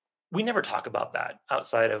 we never talk about that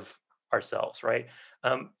outside of ourselves, right?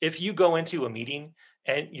 If you go into a meeting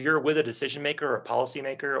and you're with a decision maker or a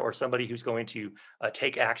policymaker or somebody who's going to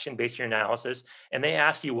take action based on your analysis, and they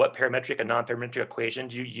ask you what parametric and non-parametric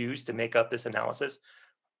equations you use to make up this analysis,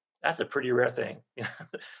 that's a pretty rare thing.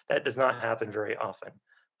 That does not happen very often.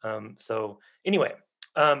 So anyway,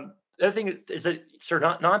 the other thing is that sort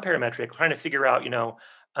of non-parametric, trying to figure out,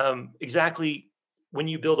 exactly when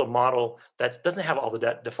you build a model that doesn't have all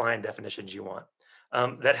the defined definitions you want,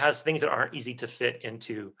 that has things that aren't easy to fit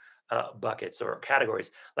into buckets or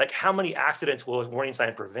categories, like how many accidents will a warning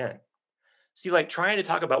sign prevent? See, like trying to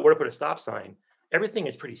talk about where to put a stop sign, everything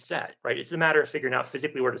is pretty set, right? It's a matter of figuring out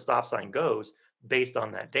physically where the stop sign goes based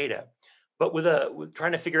on that data. But with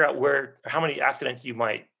trying to figure out how many accidents you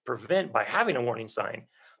might prevent by having a warning sign,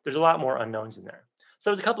 there's a lot more unknowns in there. So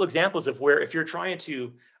there's a couple examples of where if you're trying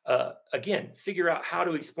to, again, figure out how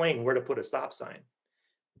to explain where to put a stop sign,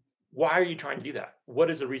 why are you trying to do that? What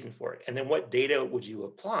is the reason for it? And then what data would you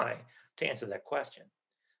apply to answer that question?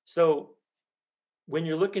 So when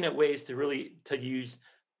you're looking at ways to use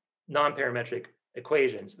non-parametric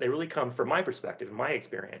equations, they really come, from my perspective, in my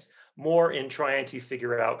experience, more in trying to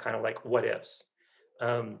figure out kind of like what ifs.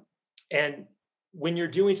 And when you're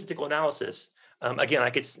doing statistical analysis, again, I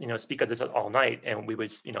could speak of this all night, and we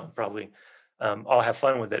would probably all have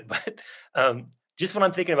fun with it. But just when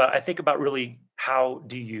I'm thinking about, I think about really how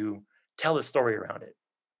do you tell a story around it?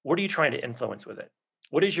 What are you trying to influence with it?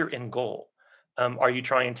 What is your end goal? Are you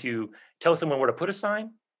trying to tell someone where to put a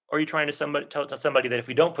sign? Or are you trying to tell somebody that if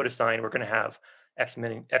we don't put a sign, we're going to have X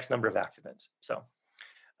number of accidents? So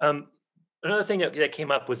another thing that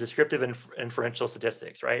came up was descriptive and inferential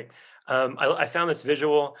statistics, right? I found this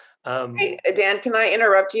visual. Hey, Dan, can I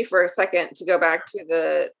interrupt you for a second to go back to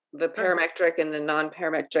the parametric and the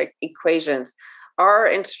non-parametric equations? Our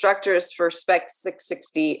instructors for Spec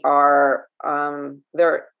 660 are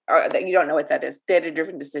you don't know what that is,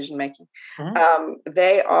 data-driven decision making. Mm-hmm.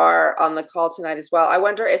 They are on the call tonight as well. I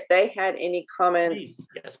wonder if they had any comments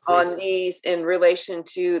Yes, on these in relation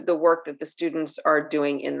to the work that the students are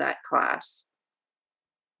doing in that class.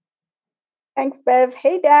 Thanks, Bev.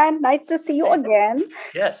 Hey, Dan. Nice to see you again.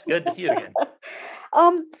 Yes, good to see you again.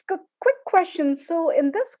 Quick question. So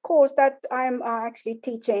in this course that I'm actually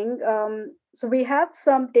teaching, so we have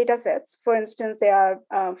some data sets. For instance, they are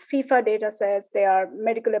FIFA data sets, they are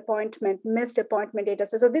medical appointment, missed appointment data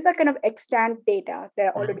sets. So these are kind of extant data.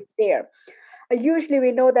 They're already there. Usually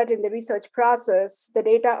we know that in the research process, the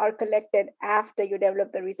data are collected after you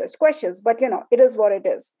develop the research questions, but it is what it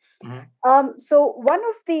is. Mm-hmm. So one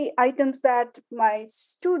of the items that my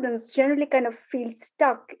students generally kind of feel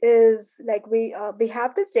stuck is like we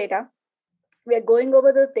have this data, we are going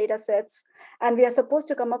over the data sets, and we are supposed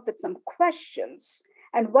to come up with some questions.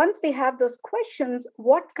 And once we have those questions,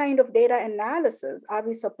 what kind of data analysis are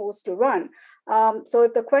we supposed to run? So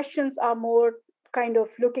if the questions are more kind of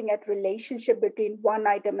looking at relationship between one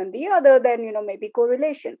item and the other, then maybe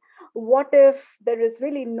correlation. What if there is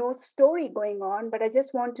really no story going on, but I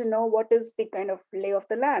just want to know what is the kind of lay of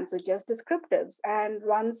the land? So just descriptives, and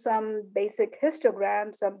run some basic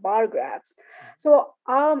histograms, some bar graphs. So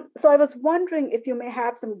I was wondering if you may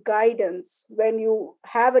have some guidance when you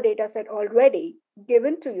have a data set already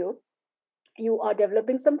given to you. you are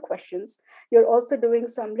developing some questions, you're also doing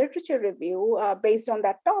some literature review based on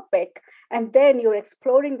that topic, and then you're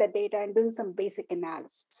exploring the data and doing some basic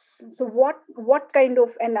analysis. So what kind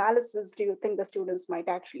of analysis do you think the students might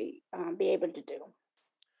actually be able to do?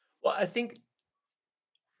 Well, I think,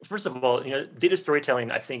 first of all, data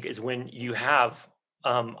storytelling, I think, is when you have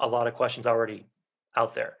a lot of questions already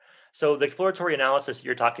out there. So the exploratory analysis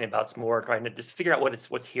you're talking about is more trying to just figure out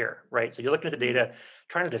what's here, right? So you're looking at the data,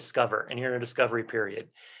 trying to discover, and you're in a discovery period.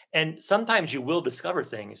 And sometimes you will discover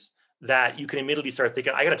things that you can immediately start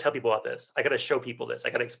thinking, I got to tell people about this. I got to show people this.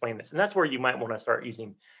 I got to explain this. And that's where you might want to start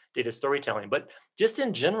using data storytelling. But just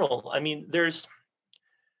in general, I mean,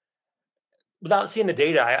 without seeing the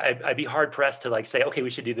data, I'd be hard pressed to like say, okay, we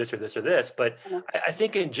should do this or this or this. But I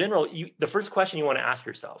think in general, the first question you want to ask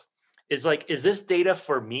yourself is like, is this data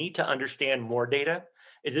for me to understand more data?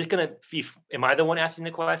 Is this going to be, am I the one asking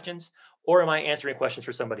the questions, or am I answering questions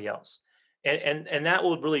for somebody else? And that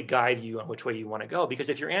will really guide you on which way you want to go. Because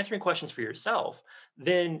if you're answering questions for yourself,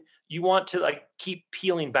 then you want to like keep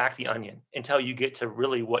peeling back the onion until you get to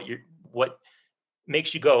really what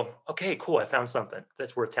makes you go, okay, cool, I found something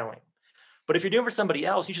that's worth telling. But if you're doing for somebody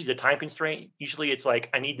else, usually the time constraint, usually it's like,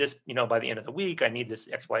 I need this, by the end of the week, I need this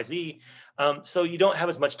XYZ. So you don't have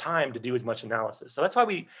as much time to do as much analysis. So that's why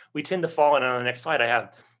we tend to fall, and on the next slide, I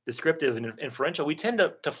have descriptive and inferential. We tend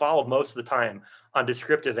to follow most of the time on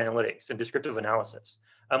descriptive analytics and descriptive analysis.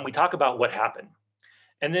 We talk about what happened.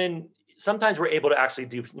 And then sometimes we're able to actually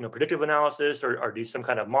do predictive analysis or do some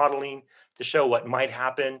kind of modeling to show what might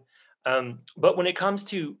happen. But when it comes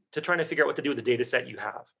to trying to figure out what to do with the data set you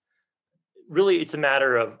have, really, it's a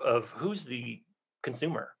matter of who's the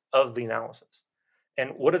consumer of the analysis and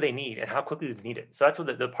what do they need and how quickly do they need it. So that's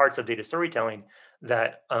what the parts of data storytelling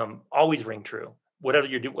that always ring true, whether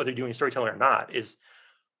you're doing storytelling or not, is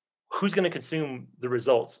who's going to consume the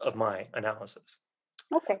results of my analysis.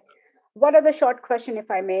 Okay. One other short question,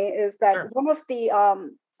 if I may, is that Sure. one of the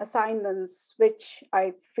assignments which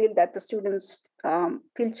I feel that the students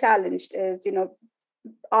feel challenged is,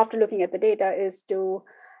 after looking at the data, is to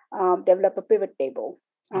develop a pivot table.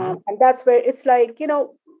 And that's where it's like,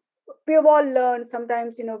 we have all learned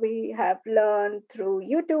sometimes, we have learned through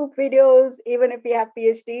YouTube videos, even if we have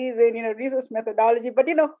PhDs in, research methodology, but,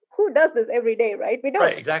 who does this every day, right? We don't.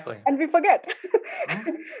 Right, exactly. And we forget.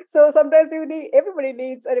 So sometimes everybody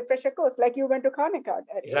needs a refresher course, like you went to Khan Academy.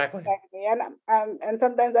 Exactly. And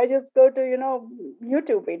sometimes I just go to,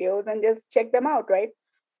 YouTube videos and just check them out, right?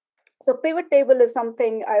 So pivot table is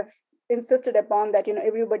something I've insisted upon that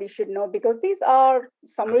everybody should know, because these are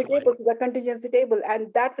summary tables, these are contingency table,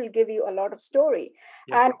 and that will give you a lot of story.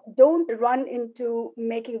 And don't run into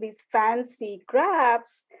making these fancy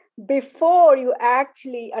graphs before you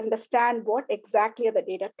actually understand what exactly are the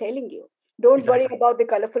data telling you. Don't worry about the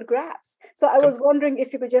colorful graphs. So I was wondering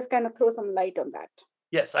if you could just kind of throw some light on that.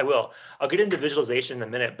 Yes, I will. I'll get into visualization in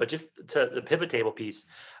a minute, but just to the pivot table piece.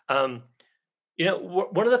 One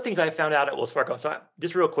of the things I found out at Wells Fargo, so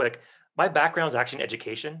just real quick, my background is actually in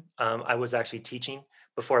education. I was actually teaching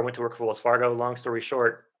before I went to work for Wells Fargo. Long story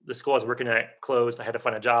short, the school I was working at closed. I had to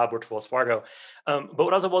find a job, worked for Wells Fargo. But when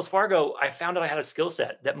I was at Wells Fargo, I found out I had a skill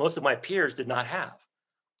set that most of my peers did not have.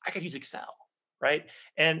 I could use Excel, right?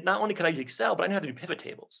 And not only could I use Excel, but I knew how to do pivot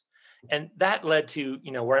tables. And that led to,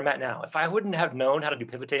 where I'm at now. If I wouldn't have known how to do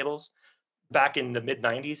pivot tables back in the mid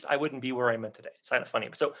 90s, I wouldn't be where I'm at today. It's kind of funny.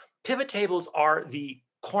 So pivot tables are the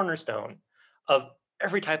cornerstone of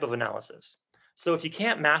every type of analysis. So if you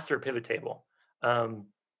can't master a pivot table,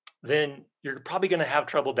 then you're probably going to have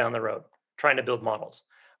trouble down the road trying to build models.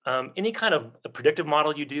 Any kind of a predictive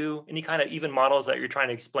model you do, any kind of even models that you're trying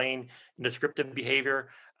to explain descriptive behavior,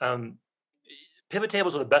 pivot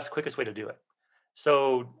tables are the best, quickest way to do it.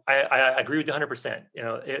 So I agree with you 100%.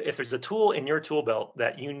 If there's a tool in your tool belt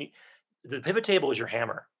that you need, the pivot table is your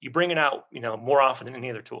hammer. You bring it out, more often than any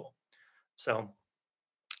other tool. So,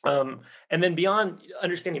 and then beyond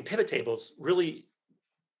understanding pivot tables, really,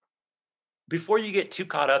 before you get too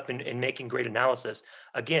caught up in making great analysis,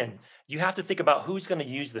 again, you have to think about who's going to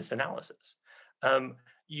use this analysis.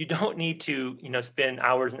 You don't need to, spend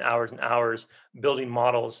hours and hours and hours building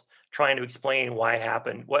models trying to explain what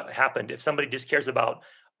happened. If somebody just cares about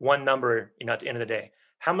one number, at the end of the day,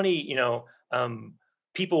 how many,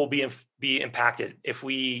 people will be impacted if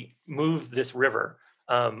we move this river,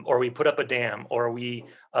 or we put up a dam, or we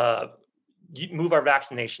move our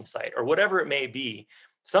vaccination site, or whatever it may be.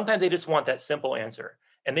 Sometimes they just want that simple answer,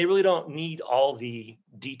 and they really don't need all the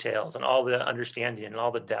details and all the understanding and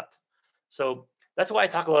all the depth. So that's why I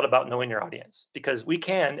talk a lot about knowing your audience, because we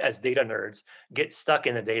can, as data nerds, get stuck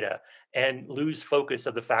in the data and lose focus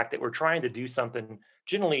of the fact that we're trying to do something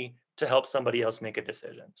generally to help somebody else make a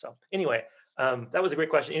decision. So anyway, that was a great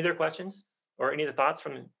question. Any other questions or any other thoughts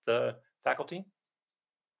from the faculty?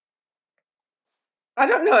 I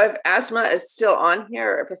don't know if asthma is still on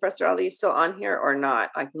here, or Professor Ali is still on here or not.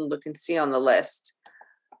 I can look and see on the list.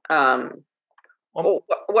 One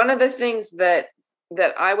of the things that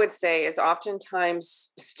I would say is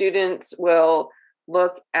oftentimes students will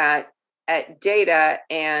look at data,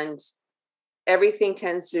 and everything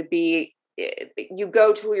tends to be, you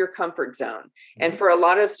go to your comfort zone. Mm-hmm. And for a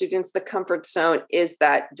lot of students, the comfort zone is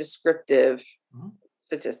that descriptive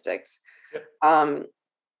statistics. Yep.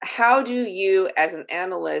 How do you, as an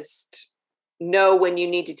analyst, know when you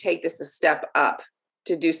need to take this a step up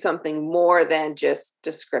to do something more than just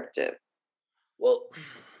descriptive? Well,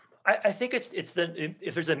 I think it's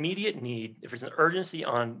if there's immediate need, if there's an urgency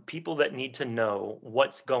on people that need to know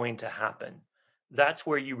what's going to happen, that's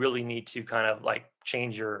where you really need to kind of like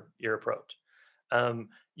change your approach.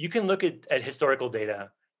 You can look at historical data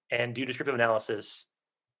and do descriptive analysis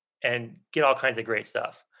and get all kinds of great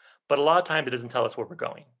stuff, but a lot of times it doesn't tell us where we're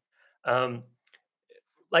going.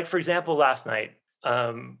 Like for example, last night,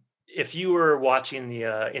 if you were watching the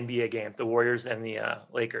NBA game, the Warriors and the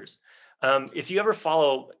Lakers, if you ever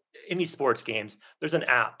follow any sports games, there's an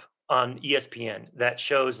app on ESPN that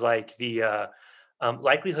shows like the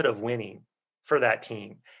likelihood of winning for that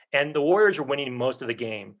team. And the Warriors were winning most of the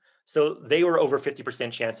game, so they were over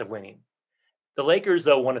 50% chance of winning. The Lakers,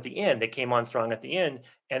 though, won at the end. They came on strong at the end,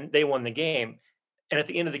 and they won the game. And at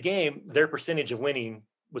the end of the game, their percentage of winning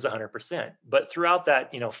was 100%. But throughout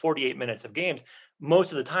that, 48 minutes of games,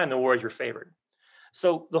 most of the time the Warriors were favored.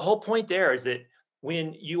 So the whole point there is that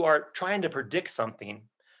when you are trying to predict something,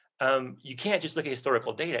 you can't just look at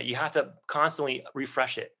historical data. You have to constantly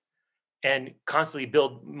refresh it and constantly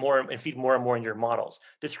build more and feed more and more in your models.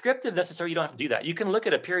 Descriptive, necessarily, you don't have to do that. You can look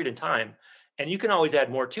at a period in time and you can always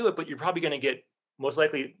add more to it, but you're probably going to get most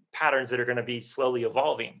likely patterns that are going to be slowly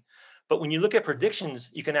evolving. But when you look at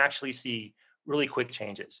predictions, you can actually see really quick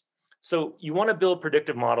changes. So you want to build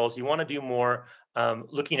predictive models. You want to do more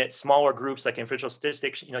looking at smaller groups like inferential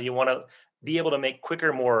statistics. You want to be able to make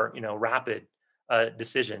quicker, more rapid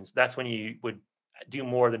decisions. That's when you would do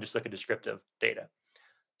more than just look at descriptive data.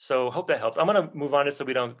 So hope that helps. I'm going to move on just so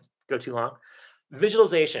we don't go too long.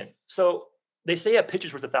 Visualization. So they say a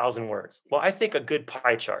picture's worth 1,000 words. Well, I think a good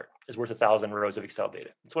pie chart is worth 1,000 rows of Excel data.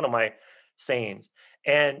 It's one of my sayings.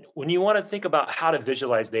 And when you want to think about how to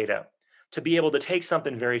visualize data, to be able to take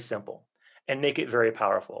something very simple and make it very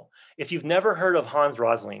powerful. If you've never heard of Hans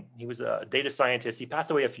Rosling, he was a data scientist. He passed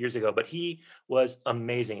away a few years ago, but he was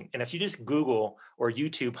amazing. And if you just Google or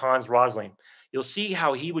YouTube Hans Rosling, you'll see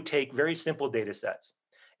how he would take very simple data sets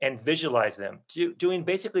and visualize them, doing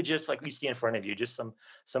basically just like you see in front of you, just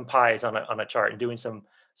some pies on a chart and doing some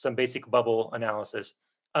basic bubble analysis.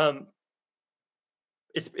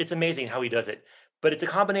 It's amazing how he does it, but it's a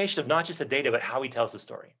combination of not just the data, but how he tells the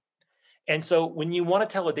story. And so when you want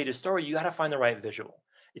to tell a data story, you got to find the right visual.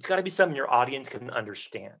 It's got to be something your audience can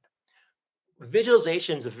understand.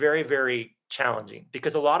 Visualization is very, very challenging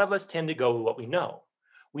because a lot of us tend to go with what we know.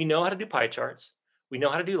 We know how to do pie charts. We know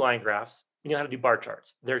how to do line graphs. We know how to do bar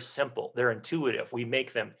charts. They're simple. They're intuitive. We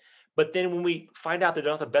make them. But then when we find out that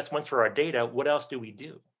they're not the best ones for our data, what else do we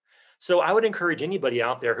do? So I would encourage anybody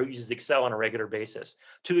out there who uses Excel on a regular basis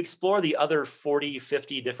to explore the other 40,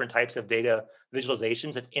 50 different types of data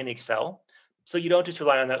visualizations that's in Excel. So you don't just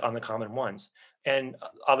rely on the common ones. And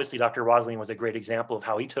obviously, Dr. Rosling was a great example of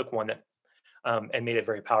how he took one that and made it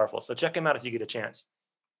very powerful. So check him out if you get a chance.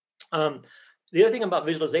 The other thing about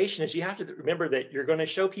visualization is you have to remember that you're going to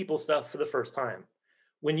show people stuff for the first time.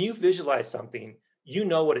 When you visualize something, you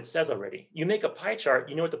know what it says already. You make a pie chart,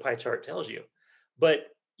 you know what the pie chart tells you. But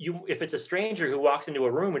if it's a stranger who walks into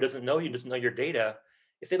a room and doesn't know you, doesn't know your data,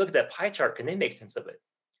 if they look at that pie chart, can they make sense of it?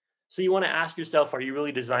 So you want to ask yourself, are you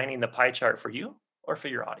really designing the pie chart for you or for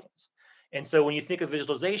your audience? And so when you think of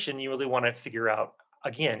visualization, you really want to figure out,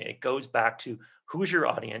 again, it goes back to who's your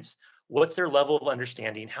audience, what's their level of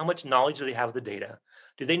understanding, how much knowledge do they have of the data?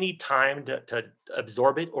 Do they need time to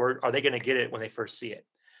absorb it, or are they going to get it when they first see it?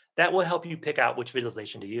 That will help you pick out which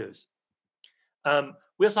visualization to use.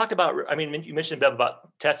 We also talked about, you mentioned, Bev,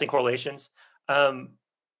 about testing correlations.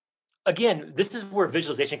 Again, this is where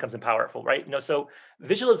visualization comes in powerful, right? So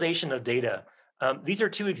visualization of data, these are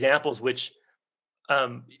two examples which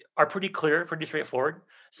are pretty clear, pretty straightforward.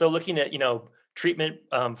 So looking at, treatment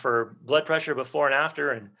for blood pressure before and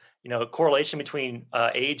after, and, correlation between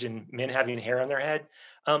age and men having hair on their head.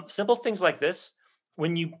 Simple things like this,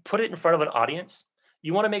 when you put it in front of an audience,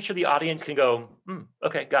 you want to make sure the audience can go,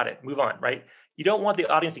 okay, got it, move on, right? You don't want the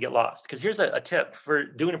audience to get lost. Because here's a tip for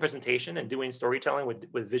doing a presentation and doing storytelling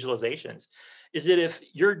with visualizations, is that if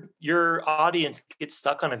your audience gets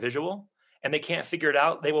stuck on a visual and they can't figure it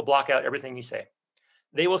out, they will block out everything you say.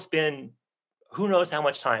 They will spend who knows how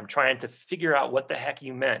much time trying to figure out what the heck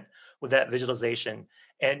you meant with that visualization.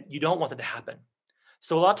 And you don't want that to happen.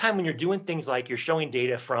 So a lot of time when you're doing things like you're showing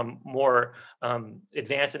data from more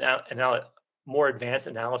advanced more advanced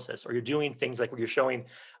analysis, or you're doing things like where you're showing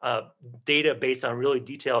data based on really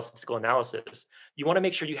detailed statistical analysis, you want to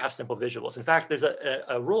make sure you have simple visuals. In fact, there's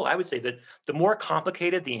a rule I would say that the more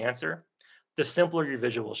complicated the answer, the simpler your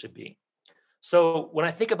visual should be. So when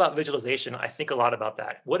I think about visualization, I think a lot about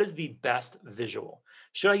that. What is the best visual?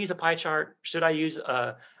 Should I use a pie chart? Should I use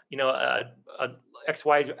a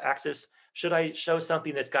XY axis? Should I show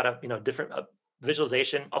something that's got a different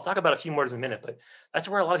visualization? I'll talk about a few more in a minute, but that's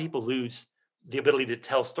where a lot of people lose the ability to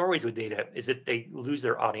tell stories with data, is that they lose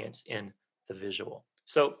their audience in the visual.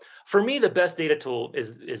 So for me, the best data tool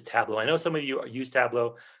is Tableau. I know some of you use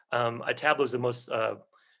Tableau. Tableau is the most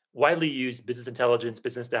widely used business intelligence,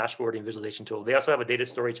 business dashboarding, visualization tool. They also have a data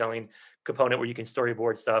storytelling component where you can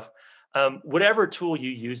storyboard stuff. Whatever tool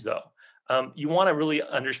you use, though, you want to really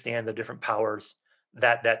understand the different powers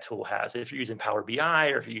that tool has. If you're using Power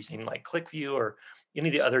BI, or if you're using like ClickView or any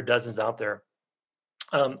of the other dozens out there,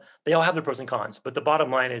 they all have their pros and cons. But the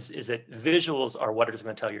bottom line is that visuals are what is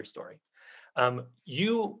going to tell your story.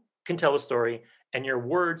 You can tell a story and your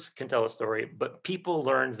words can tell a story, but people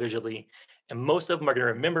learn visually. And most of them are going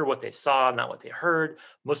to remember what they saw, not what they heard.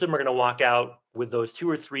 Most of them are going to walk out with those 2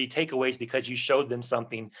 or 3 takeaways because you showed them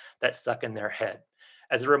something that stuck in their head.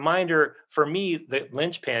 As a reminder, for me, the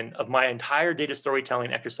linchpin of my entire data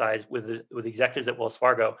storytelling exercise with executives at Wells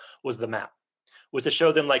Fargo was the map, was to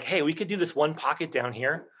show them like, hey, we could do this one pocket down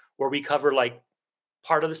here where we cover like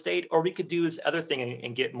part of the state, or we could do this other thing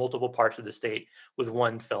and get multiple parts of the state with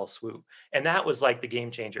one fell swoop. And that was like the game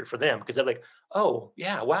changer for them, because they're like, oh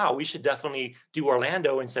yeah, wow, we should definitely do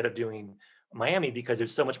Orlando instead of doing Miami because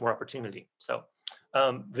there's so much more opportunity. So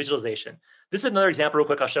visualization. This is another example real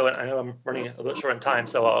quick. I'll show it. I know I'm running a little short on time,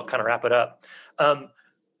 so I'll kind of wrap it up.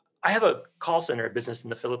 I have a call center business in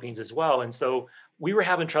the Philippines as well. And so we were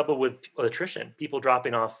having trouble with attrition, people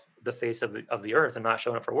dropping off the face of the earth and not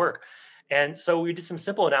showing up for work. And so we did some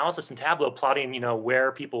simple analysis in Tableau, plotting,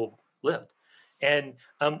 where people lived. And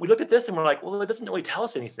we looked at this and we're like, well, it doesn't really tell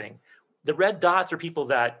us anything. The red dots are people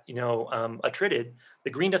that, attrited. The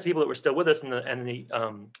green dots are people that were still with us, and the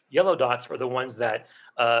yellow dots are the ones that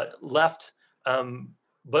left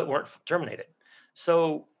but weren't terminated.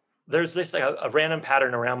 So there's this like a random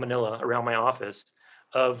pattern around Manila, around my office,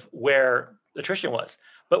 of where attrition was.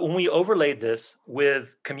 But when we overlaid this with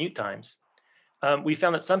commute times, we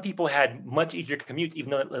found that some people had much easier commutes,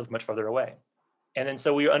 even though it lived much further away. And then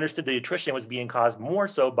so we understood the attrition was being caused more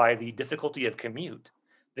so by the difficulty of commute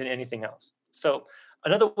than anything else. So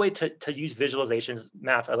another way to use visualizations,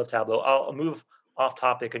 maps, I love Tableau. I'll move off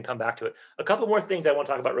topic and come back to it. A couple more things I want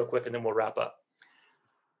to talk about real quick, and then we'll wrap up.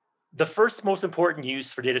 The first most important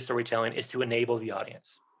use for data storytelling is to enable the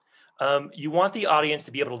audience. You want the audience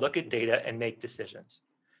to be able to look at data and make decisions.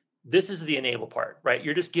 This is the enable part, right?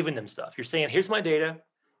 You're just giving them stuff. You're saying, here's my data,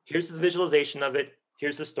 here's the visualization of it,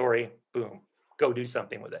 here's the story, boom, go do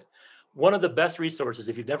something with it. One of the best resources,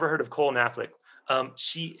 if you've never heard of Cole Knaflic,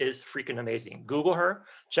 she is freaking amazing. Google her,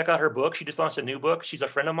 check out her book. She just launched a new book. She's a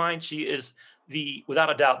friend of mine. She is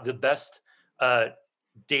without a doubt, the best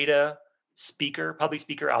data speaker, public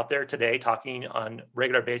speaker out there today, talking on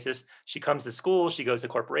regular basis. She comes to school, she goes to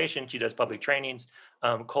corporations, she does public trainings.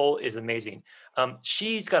 Cole is amazing.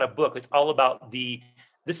 She's got a book that's all about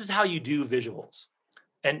this is how you do visuals.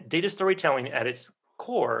 And data storytelling at its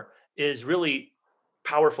core is really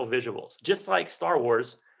powerful visuals. Just like Star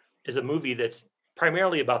Wars is a movie that's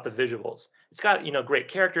primarily about the visuals. It's got, great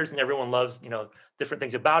characters and everyone loves, different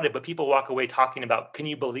things about it, but people walk away talking about, can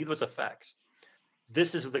you believe those effects?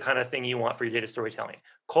 This is the kind of thing you want for your data storytelling.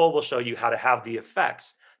 Cole will show you how to have the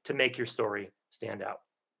effects to make your story stand out.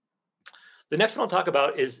 The next one I'll talk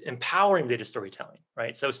about is empowering data storytelling,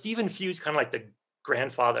 right? So Stephen Few's kind of like the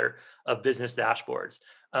grandfather of business dashboards.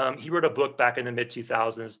 He wrote a book back in the mid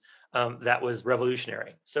 2000s that was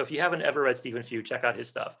revolutionary. So if you haven't ever read Stephen Few, check out his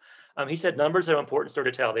stuff. He said numbers are an important story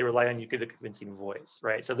to tell. They rely on you to give a convincing voice,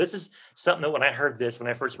 right? So this is something that when I heard this, when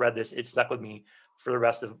I first read this, it stuck with me for the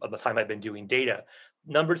rest of the time I've been doing data.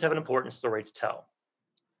 Numbers have an important story to tell.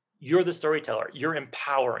 You're the storyteller. You're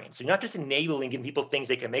empowering. So you're not just enabling, giving people things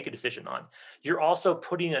they can make a decision on. You're also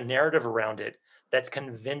putting a narrative around it that's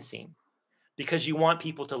convincing, because you want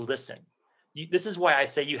people to listen. this is why I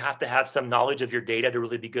say you have to have some knowledge of your data to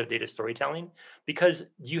really be good at data storytelling, because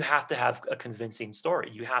you have to have a convincing story.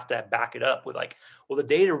 You have to back it up with like, well, the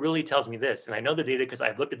data really tells me this, and I know the data because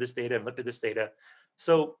I've looked at this data and looked at this data.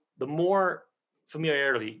 So the more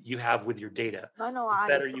familiarity you have with your data, the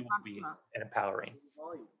better you will be at empowering.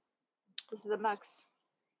 This is the max.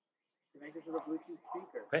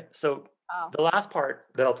 Okay, so the last part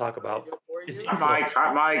that I'll talk about is influence.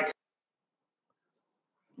 Hot mic.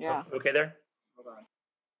 Yeah. Okay there?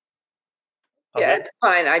 Yeah, it's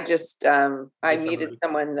fine. I just I muted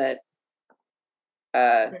someone that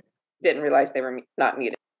didn't realize they were not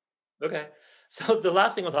muted. Okay. So the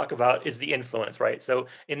last thing we'll talk about is the influence, right? So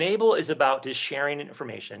enable is about just sharing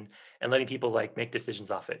information and letting people like make decisions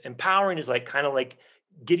off it. Empowering is like kind of like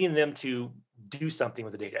getting them to do something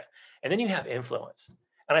with the data. And then you have influence.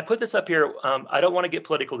 And I put this up here. I don't want to get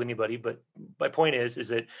political with anybody, but my point is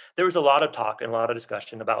that there was a lot of talk and a lot of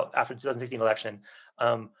discussion about after the 2016 election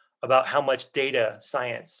about how much data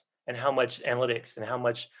science and how much analytics and how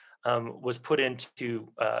much was put into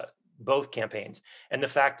both campaigns, and the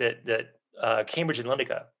fact that Cambridge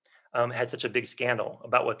Analytica had such a big scandal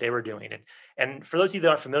about what they were doing. And for those of you that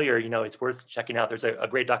aren't familiar, it's worth checking out. There's a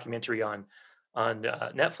great documentary on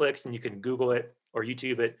Netflix, and you can Google it or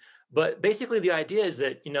YouTube it. But basically, the idea is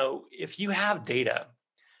that if you have data,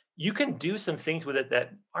 you can do some things with it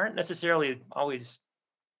that aren't necessarily always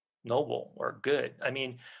noble or good. I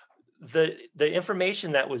mean, the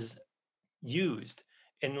information that was used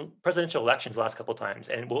in presidential elections last couple of times,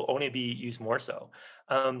 and will only be used more so,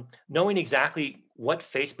 knowing exactly what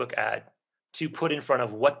Facebook ad to put in front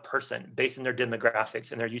of what person based on their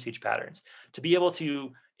demographics and their usage patterns to be able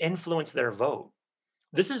to influence their vote.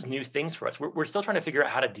 This is new things for us. We're still trying to figure out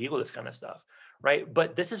how to deal with this kind of stuff, right?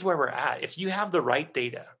 But this is where we're at. If you have the right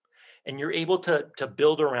data and you're able to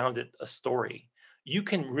build around it a story, you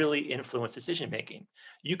can really influence decision making.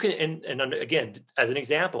 You can, and again, as an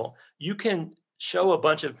example, you can show a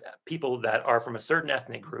bunch of people that are from a certain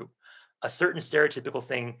ethnic group a certain stereotypical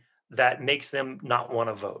thing that makes them not want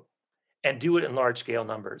to vote, and do it in large scale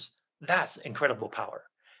numbers. That's incredible power.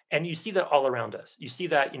 And you see that all around us. You see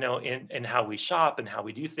that, in how we shop and how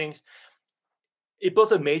we do things. It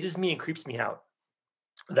both amazes me and creeps me out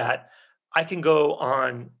that I can go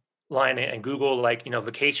online and Google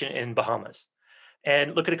vacation in Bahamas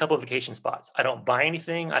and look at a couple of vacation spots. I don't buy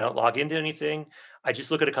anything. I don't log into anything. I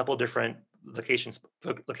just look at a couple of different locations.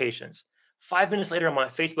 5 minutes later on my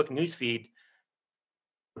Facebook newsfeed,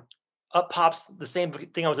 up pops the same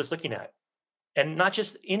thing I was just looking at. And not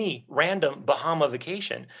just any random Bahama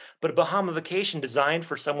vacation, but a Bahama vacation designed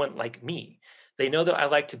for someone like me. They know that I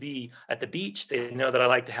like to be at the beach. They know that I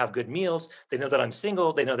like to have good meals. They know that I'm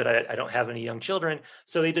single. They know that I don't have any young children.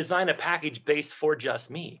 So they design a package based for just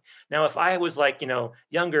me. Now, if I was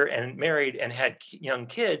younger and married and had young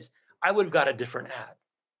kids, I would have got a different ad.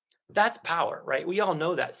 That's power, right? We all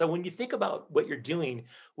know that. So when you think about what you're doing,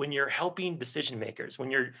 when you're helping decision makers, when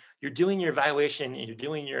you're doing your evaluation and you're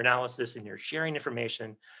doing your analysis and you're sharing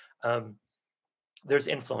information, there's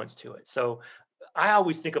influence to it. So I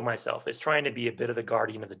always think of myself as trying to be a bit of the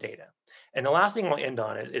guardian of the data. And the last thing I'll end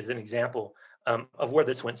on is an example of where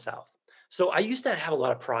this went south. So I used to have a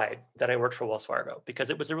lot of pride that I worked for Wells Fargo because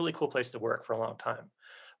it was a really cool place to work for a long time.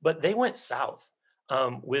 But they went south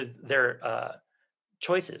with their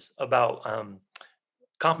choices about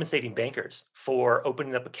compensating bankers for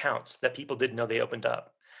opening up accounts that people didn't know they opened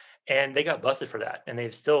up. And they got busted for that. And they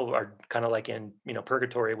still are kind of like in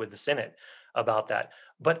purgatory with the Senate about that.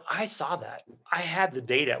 But I saw that. I had the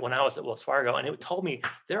data when I was at Wells Fargo, and it told me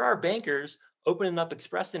there are bankers opening up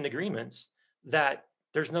express in agreements that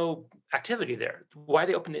there's no activity there. Why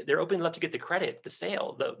they're opening up to get the credit, the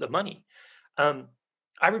sale, the money.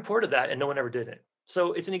 I reported that and no one ever did it.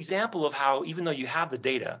 So it's an example of how, even though you have the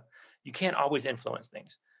data, you can't always influence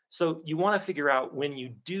things. So you want to figure out when you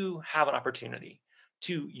do have an opportunity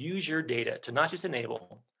to use your data to not just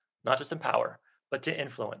enable, not just empower, but to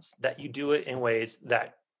influence, that you do it in ways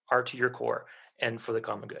that are to your core and for the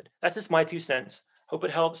common good. That's just my 2 cents. Hope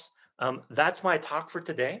it helps. That's my talk for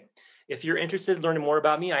today. If you're interested in learning more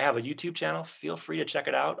about me, I have a YouTube channel. Feel free to check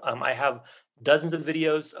it out. I have dozens of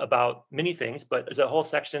videos about many things, but there's a whole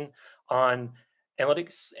section on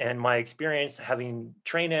analytics and my experience having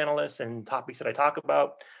trained analysts and topics that I talk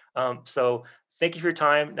about. So thank you for your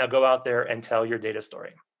time. Now go out there and tell your data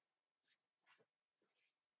story.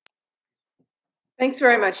 Thanks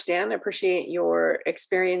very much, Dan. I appreciate your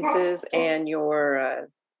experiences and your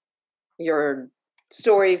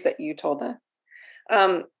stories that you told us.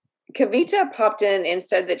 Kavita popped in and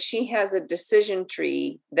said that she has a decision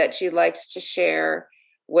tree that she likes to share,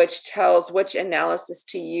 which tells which analysis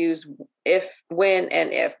to use if, when,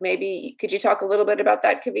 and if. Maybe could you talk a little bit about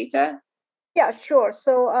that, Kavita? Yeah, sure.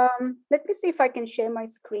 So let me see if I can share my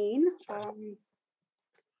screen.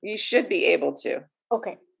 You should be able to.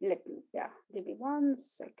 Okay, give me 1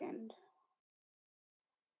 second.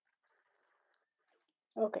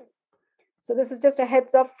 Okay, so this is just a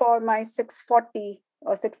heads up for my 640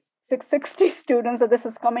 or 660 students that this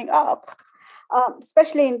is coming up.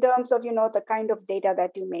 Especially in terms of, the kind of data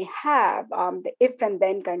that you may have, the if and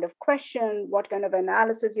then kind of question, what kind of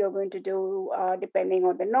analysis you're going to do, depending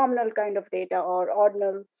on the nominal kind of data or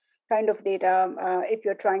ordinal kind of data. If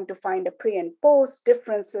you're trying to find a pre and post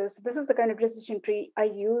differences, this is the kind of decision tree I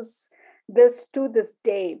use this to this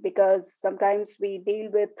day, because sometimes we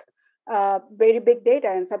deal with very big data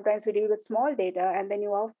and sometimes we deal with small data. And then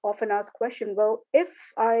you often ask question, well, if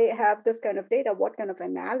I have this kind of data, what kind of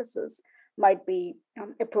analysis might be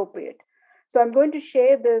appropriate? So I'm going to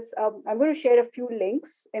share this. I'm going to share a few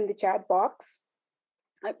links in the chat box.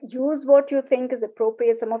 Use what you think is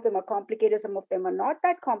appropriate. Some of them are complicated, some of them are not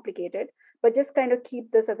that complicated, but just kind of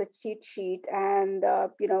keep this as a cheat sheet. And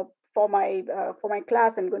for my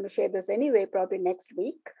class, I'm going to share this anyway, probably next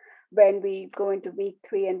week when we go into week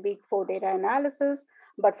 3 and week 4 data analysis.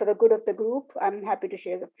 But for the good of the group, I'm happy to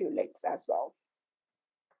share a few links as well.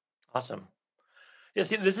 Awesome. Yeah,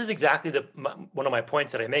 see, this is exactly one of my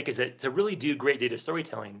points that I make, is that to really do great data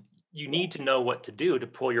storytelling, you need to know what to do to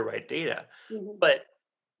pull your right data. Mm-hmm. But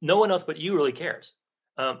no one else but you really cares.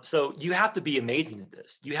 So you have to be amazing at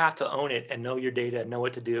this. You have to own it and know your data and know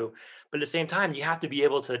what to do. But at the same time, you have to be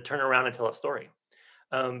able to turn around and tell a story.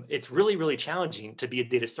 It's really, really challenging to be a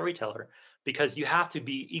data storyteller, because you have to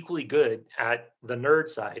be equally good at the nerd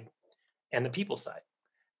side and the people side.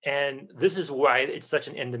 And this is why it's such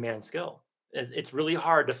an in-demand skill. It's really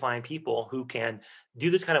hard to find people who can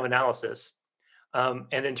do this kind of analysis and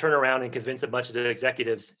then turn around and convince a bunch of the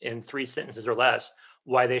executives in 3 sentences or less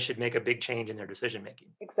why they should make a big change in their decision making.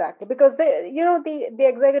 Exactly, because the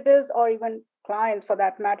executives, or even clients for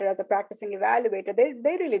that matter, as a practicing evaluator,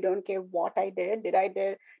 they really don't care what I did. Did I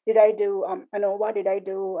do ANOVA? Did I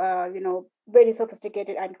do very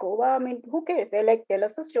sophisticated ANCOVA? I mean, who cares? They're like, tell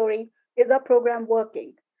us the story. Is our program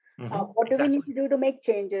working? What do we need to do to make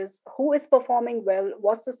changes? Who is performing well?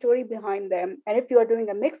 What's the story behind them? And if you are doing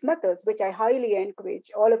a mixed methods, which I highly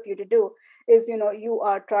encourage all of you to do, is you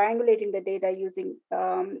are triangulating the data using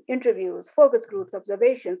interviews, focus groups,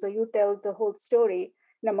 observations. So you tell the whole story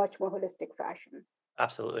in a much more holistic fashion.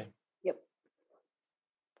 Absolutely. Yep.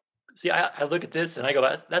 See, I look at this and I go,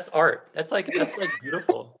 that's art. That's like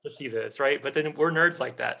beautiful to see this, right? But then we're nerds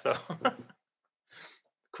like that. So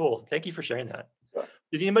cool. Thank you for sharing that. Sure.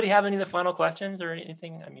 Did anybody have any of the final questions or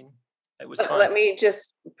anything? I mean, it was fun. Let me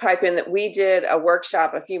just pipe in that we did a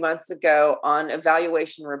workshop a few months ago on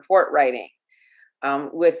evaluation report writing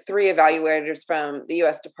with 3 evaluators from the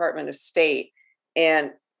U.S. Department of State.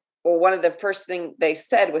 And one of the first things they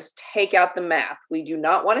said was, take out the math. We do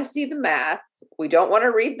not want to see the math. We don't want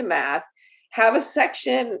to read the math. Have a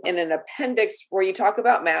section in an appendix where you talk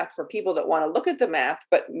about math for people that want to look at the math,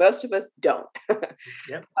 but most of us don't.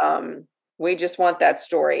 Yep. We just want that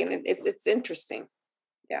story, and it's interesting.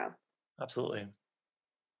 Yeah. Absolutely.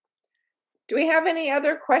 Do we have any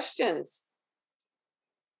other questions?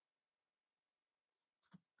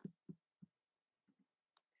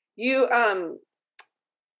 You can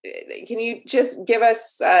you just give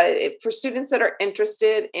us for students that are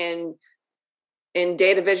interested in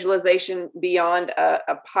data visualization beyond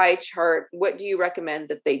a pie chart, what do you recommend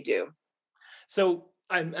that they do? So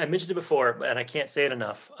I mentioned it before, and I can't say it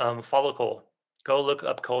enough. Follow Cole. Go look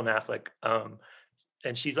up Cole Knaflick.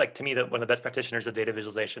 And she's, like, to me, one of the best practitioners of data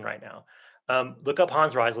visualization right now. Look up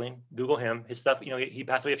Hans Reisling, Google him. His stuff, he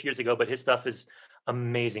passed away a few years ago, but his stuff is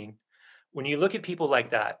amazing. When you look at people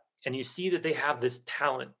like that and you see that they have this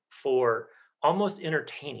talent for almost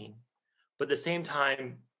entertaining, but at the same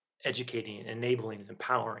time educating, enabling,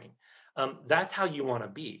 empowering, that's how you want to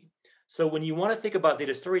be. So when you want to think about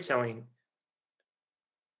data storytelling,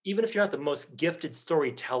 even if you're not the most gifted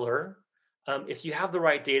storyteller, if you have the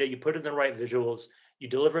right data, you put it in the right visuals, you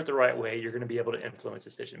deliver it the right way, you're going to be able to influence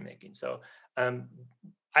decision making. So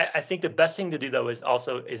I think the best thing to do, though,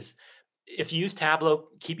 is if you use Tableau,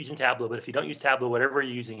 keep using Tableau. But if you don't use Tableau, whatever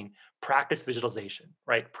you're using, practice visualization,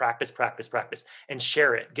 right? Practice, and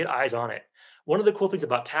share it. Get eyes on it. One of the cool things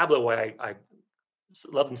about Tableau, why I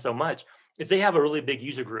love them so much, is they have a really big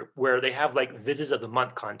user group where they have, like, Vizzes of the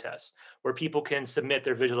Month contests where people can submit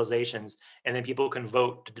their visualizations and then people can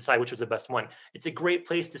vote to decide which was the best one. It's a great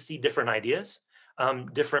place to see different ideas,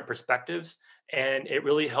 different perspectives, and it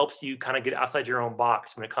really helps you kind of get outside your own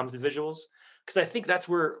box when it comes to visuals. Because I think that's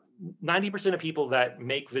where 90% of people that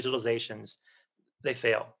make visualizations, they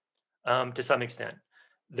fail to some extent.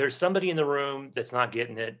 There's somebody in the room that's not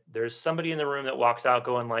getting it. There's somebody in the room that walks out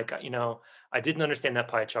going like, I didn't understand that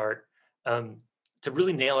pie chart. To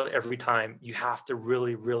really nail it every time, you have to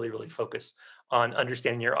really, really, really focus on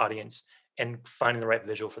understanding your audience and finding the right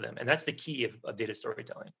visual for them. And that's the key of data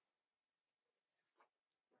storytelling.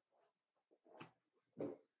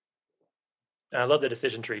 And I love the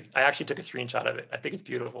decision tree. I actually took a screenshot of it. I think it's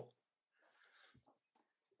beautiful.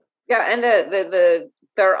 Yeah, and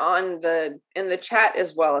they're in the chat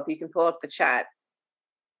as well. If you can pull up the chat,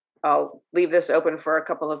 I'll leave this open for a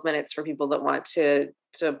couple of minutes for people that want to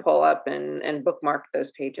pull up and bookmark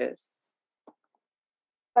those pages.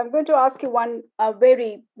 I'm going to ask you one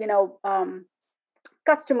very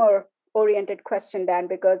customer oriented question, Dan,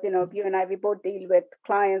 because you and I, we both deal with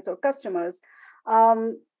clients or customers.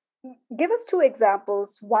 Give us two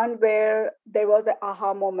examples, one where there was an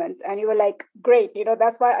aha moment and you were like, great,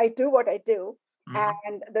 that's why I do what I do. Mm-hmm.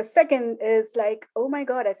 And the second is like, oh my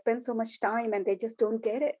God, I spend so much time and they just don't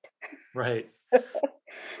get it. Right.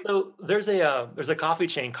 So there's a coffee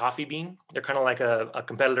chain, Coffee Bean. They're kind of like a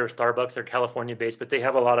competitor of Starbucks. They're California based, but they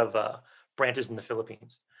have a lot of branches in the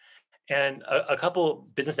Philippines. And a couple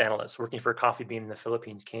business analysts working for Coffee Bean in the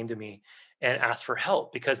Philippines came to me and asked for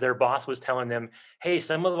help because their boss was telling them, hey,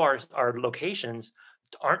 some of our locations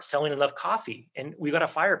aren't selling enough coffee and we got to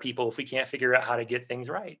fire people if we can't figure out how to get things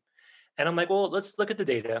right. And I'm like, well, let's look at the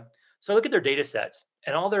data. So I look at their data sets,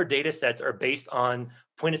 and all their data sets are based on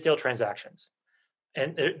point of sale transactions.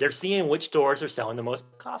 And they're seeing which stores are selling the most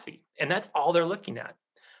coffee. And that's all they're looking at.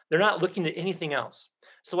 They're not looking at anything else.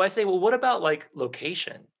 So I say, well, what about like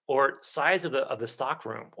location or size of the stock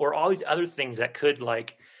room or all these other things that could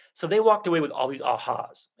so they walked away with all these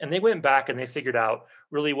ahas, and they went back and they figured out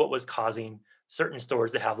really what was causing certain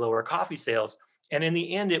stores to have lower coffee sales. And in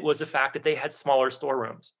the end, it was the fact that they had smaller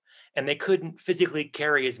storerooms and they couldn't physically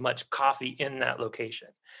carry as much coffee in that location.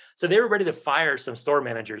 So they were ready to fire some store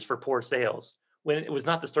managers for poor sales when it was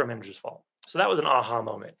not the store manager's fault. So that was an aha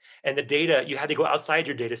moment. And the data, you had to go outside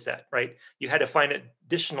your data set, right? You had to find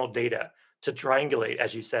additional data to triangulate,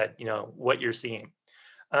 as you said, what you're seeing.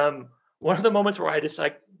 One of the moments where I just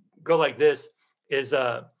go like this is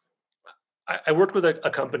I worked with a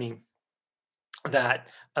company that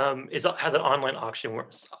has an online auction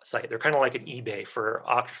site. They're kind of like an eBay for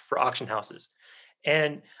auction houses.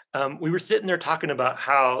 And we were sitting there talking about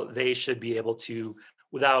how they should be able to,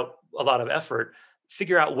 without a lot of effort,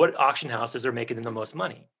 figure out what auction houses are making them the most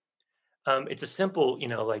money. It's a simple,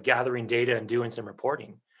 like gathering data and doing some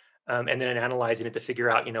reporting, and then analyzing it to figure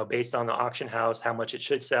out, based on the auction house, how much it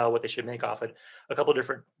should sell, what they should make off it, a couple of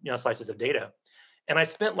different, slices of data. And I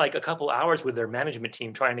spent like a couple hours with their management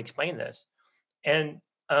team trying to explain this. And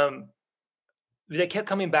they kept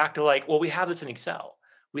coming back to well, we have this in Excel.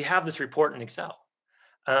 We have this report in Excel.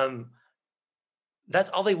 That's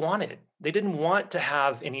all they wanted. They didn't want to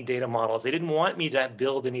have any data models. They didn't want me to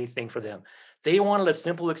build anything for them. They wanted a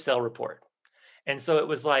simple Excel report. And so it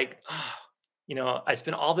was I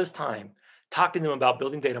spent all this time talking to them about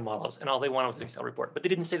building data models, and all they wanted was an Excel report, but they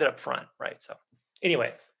didn't say that up front, right? So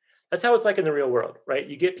anyway, that's how it's like in the real world, right?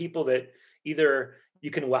 You get people that either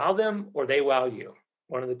you can wow them or they wow you,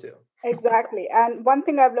 one of the two. Exactly. And one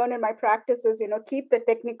thing I've learned in my practice is, keep the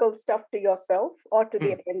technical stuff to yourself or to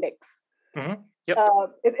the appendix. Mm-hmm. Yep.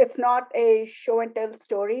 It's not a show and tell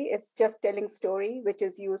story. It's just telling story, which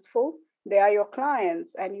is useful. They are your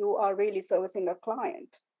clients and you are really servicing a client.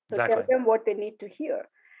 So exactly. Tell them what they need to hear.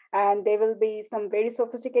 And there will be some very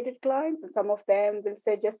sophisticated clients, and some of them will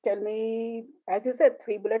say, just tell me, as you said,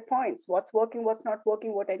 3 bullet points, what's working, what's not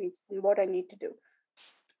working, what I need to do.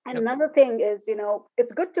 And another thing is,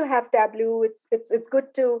 it's good to have Tableau. It's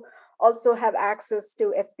good to also have access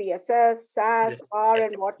to SPSS, SAS, R,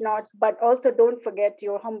 and whatnot. But also don't forget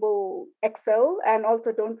your humble Excel, and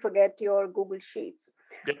also don't forget your Google Sheets.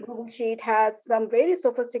 Yep. Google Sheet has some very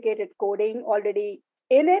sophisticated coding already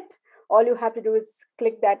in it. All you have to do is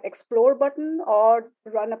click that Explore button or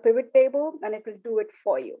run a pivot table, and it will do it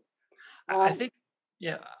for you. I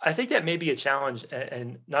think that may be a challenge,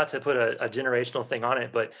 and not to put a generational thing on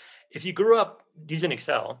it, but if you grew up using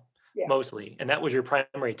Excel mostly, and that was your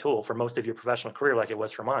primary tool for most of your professional career, like it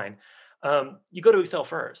was for mine, you go to Excel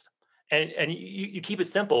first, and you keep it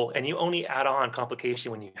simple, and you only add on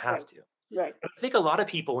complication when you have to. Right. But I think a lot of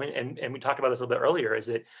people, and we talked about this a little bit earlier, is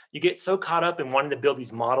that you get so caught up in wanting to build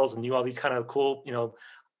these models and do all these kind of cool,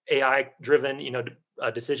 AI-driven,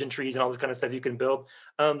 decision trees and all this kind of stuff you can build,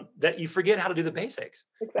 that you forget how to do the basics.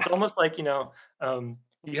 Exactly. It's almost like,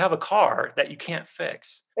 you have a car that you can't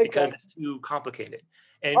fix because it's too complicated.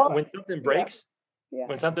 And Oh, when something yeah. breaks, Yeah.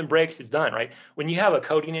 when something breaks, it's done, right? When you have a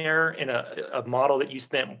coding error in a model that you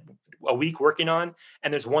spent a week working on,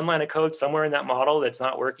 and there's one line of code somewhere in that model that's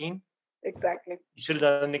not working, Exactly. you should have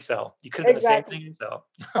done it in Excel. You could have done the same thing in Excel.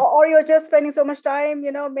 Or you're just spending so much time,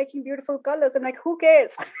 making beautiful colors. I'm like, who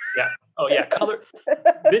cares? Yeah. Oh yeah. Color.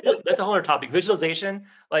 That's a whole other topic. Visualization.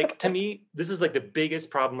 Like, to me, this is like the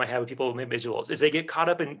biggest problem I have with people with visuals is they get caught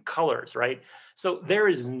up in colors, right? So there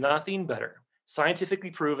is nothing better,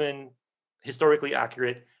 scientifically proven, historically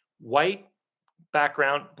accurate, white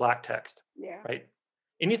background, black text, Yeah. right?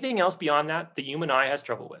 Anything else beyond that, the human eye has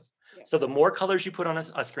trouble with. Yeah. So the more colors you put on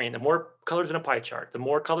a screen, the more colors in a pie chart, the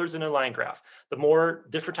more colors in a line graph, the more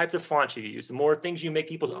different types of fonts you use, the more things you make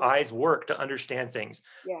people's eyes work to understand things,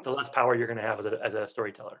 Yeah. the less power you're going to have as a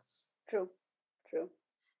storyteller. True.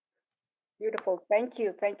 Beautiful. Thank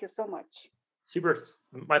you. Thank you so much. Super.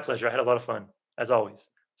 My pleasure. I had a lot of fun, as always.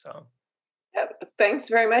 So. Yep. Thanks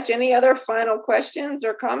very much. Any other final questions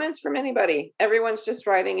or comments from anybody? Everyone's just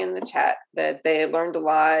writing in the chat that they learned a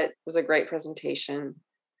lot. It was a great presentation.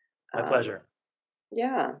 My pleasure.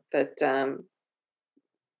 Yeah, that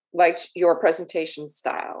liked your presentation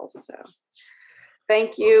style. So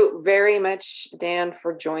thank you very much, Dan,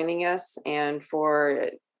 for joining us and for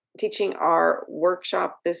teaching our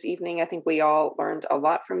workshop this evening. I think we all learned a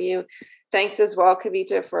lot from you. Thanks as well,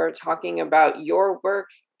 Kavita, for talking about your work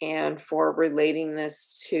and for relating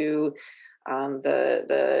this to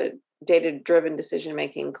the data-driven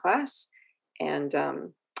decision-making class. And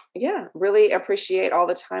yeah, really appreciate all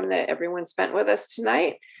the time that everyone spent with us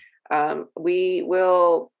tonight. I'm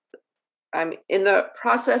in the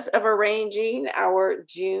process of arranging our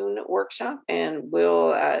June workshop, and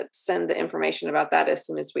we'll send the information about that as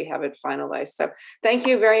soon as we have it finalized. So thank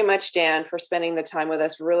you very much, Dan, for spending the time with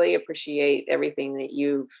us. Really appreciate everything that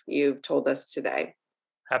you've told us today.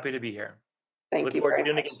 Happy to be here. Thank you. Look forward to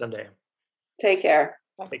doing it again someday. Take care.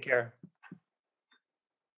 Take care.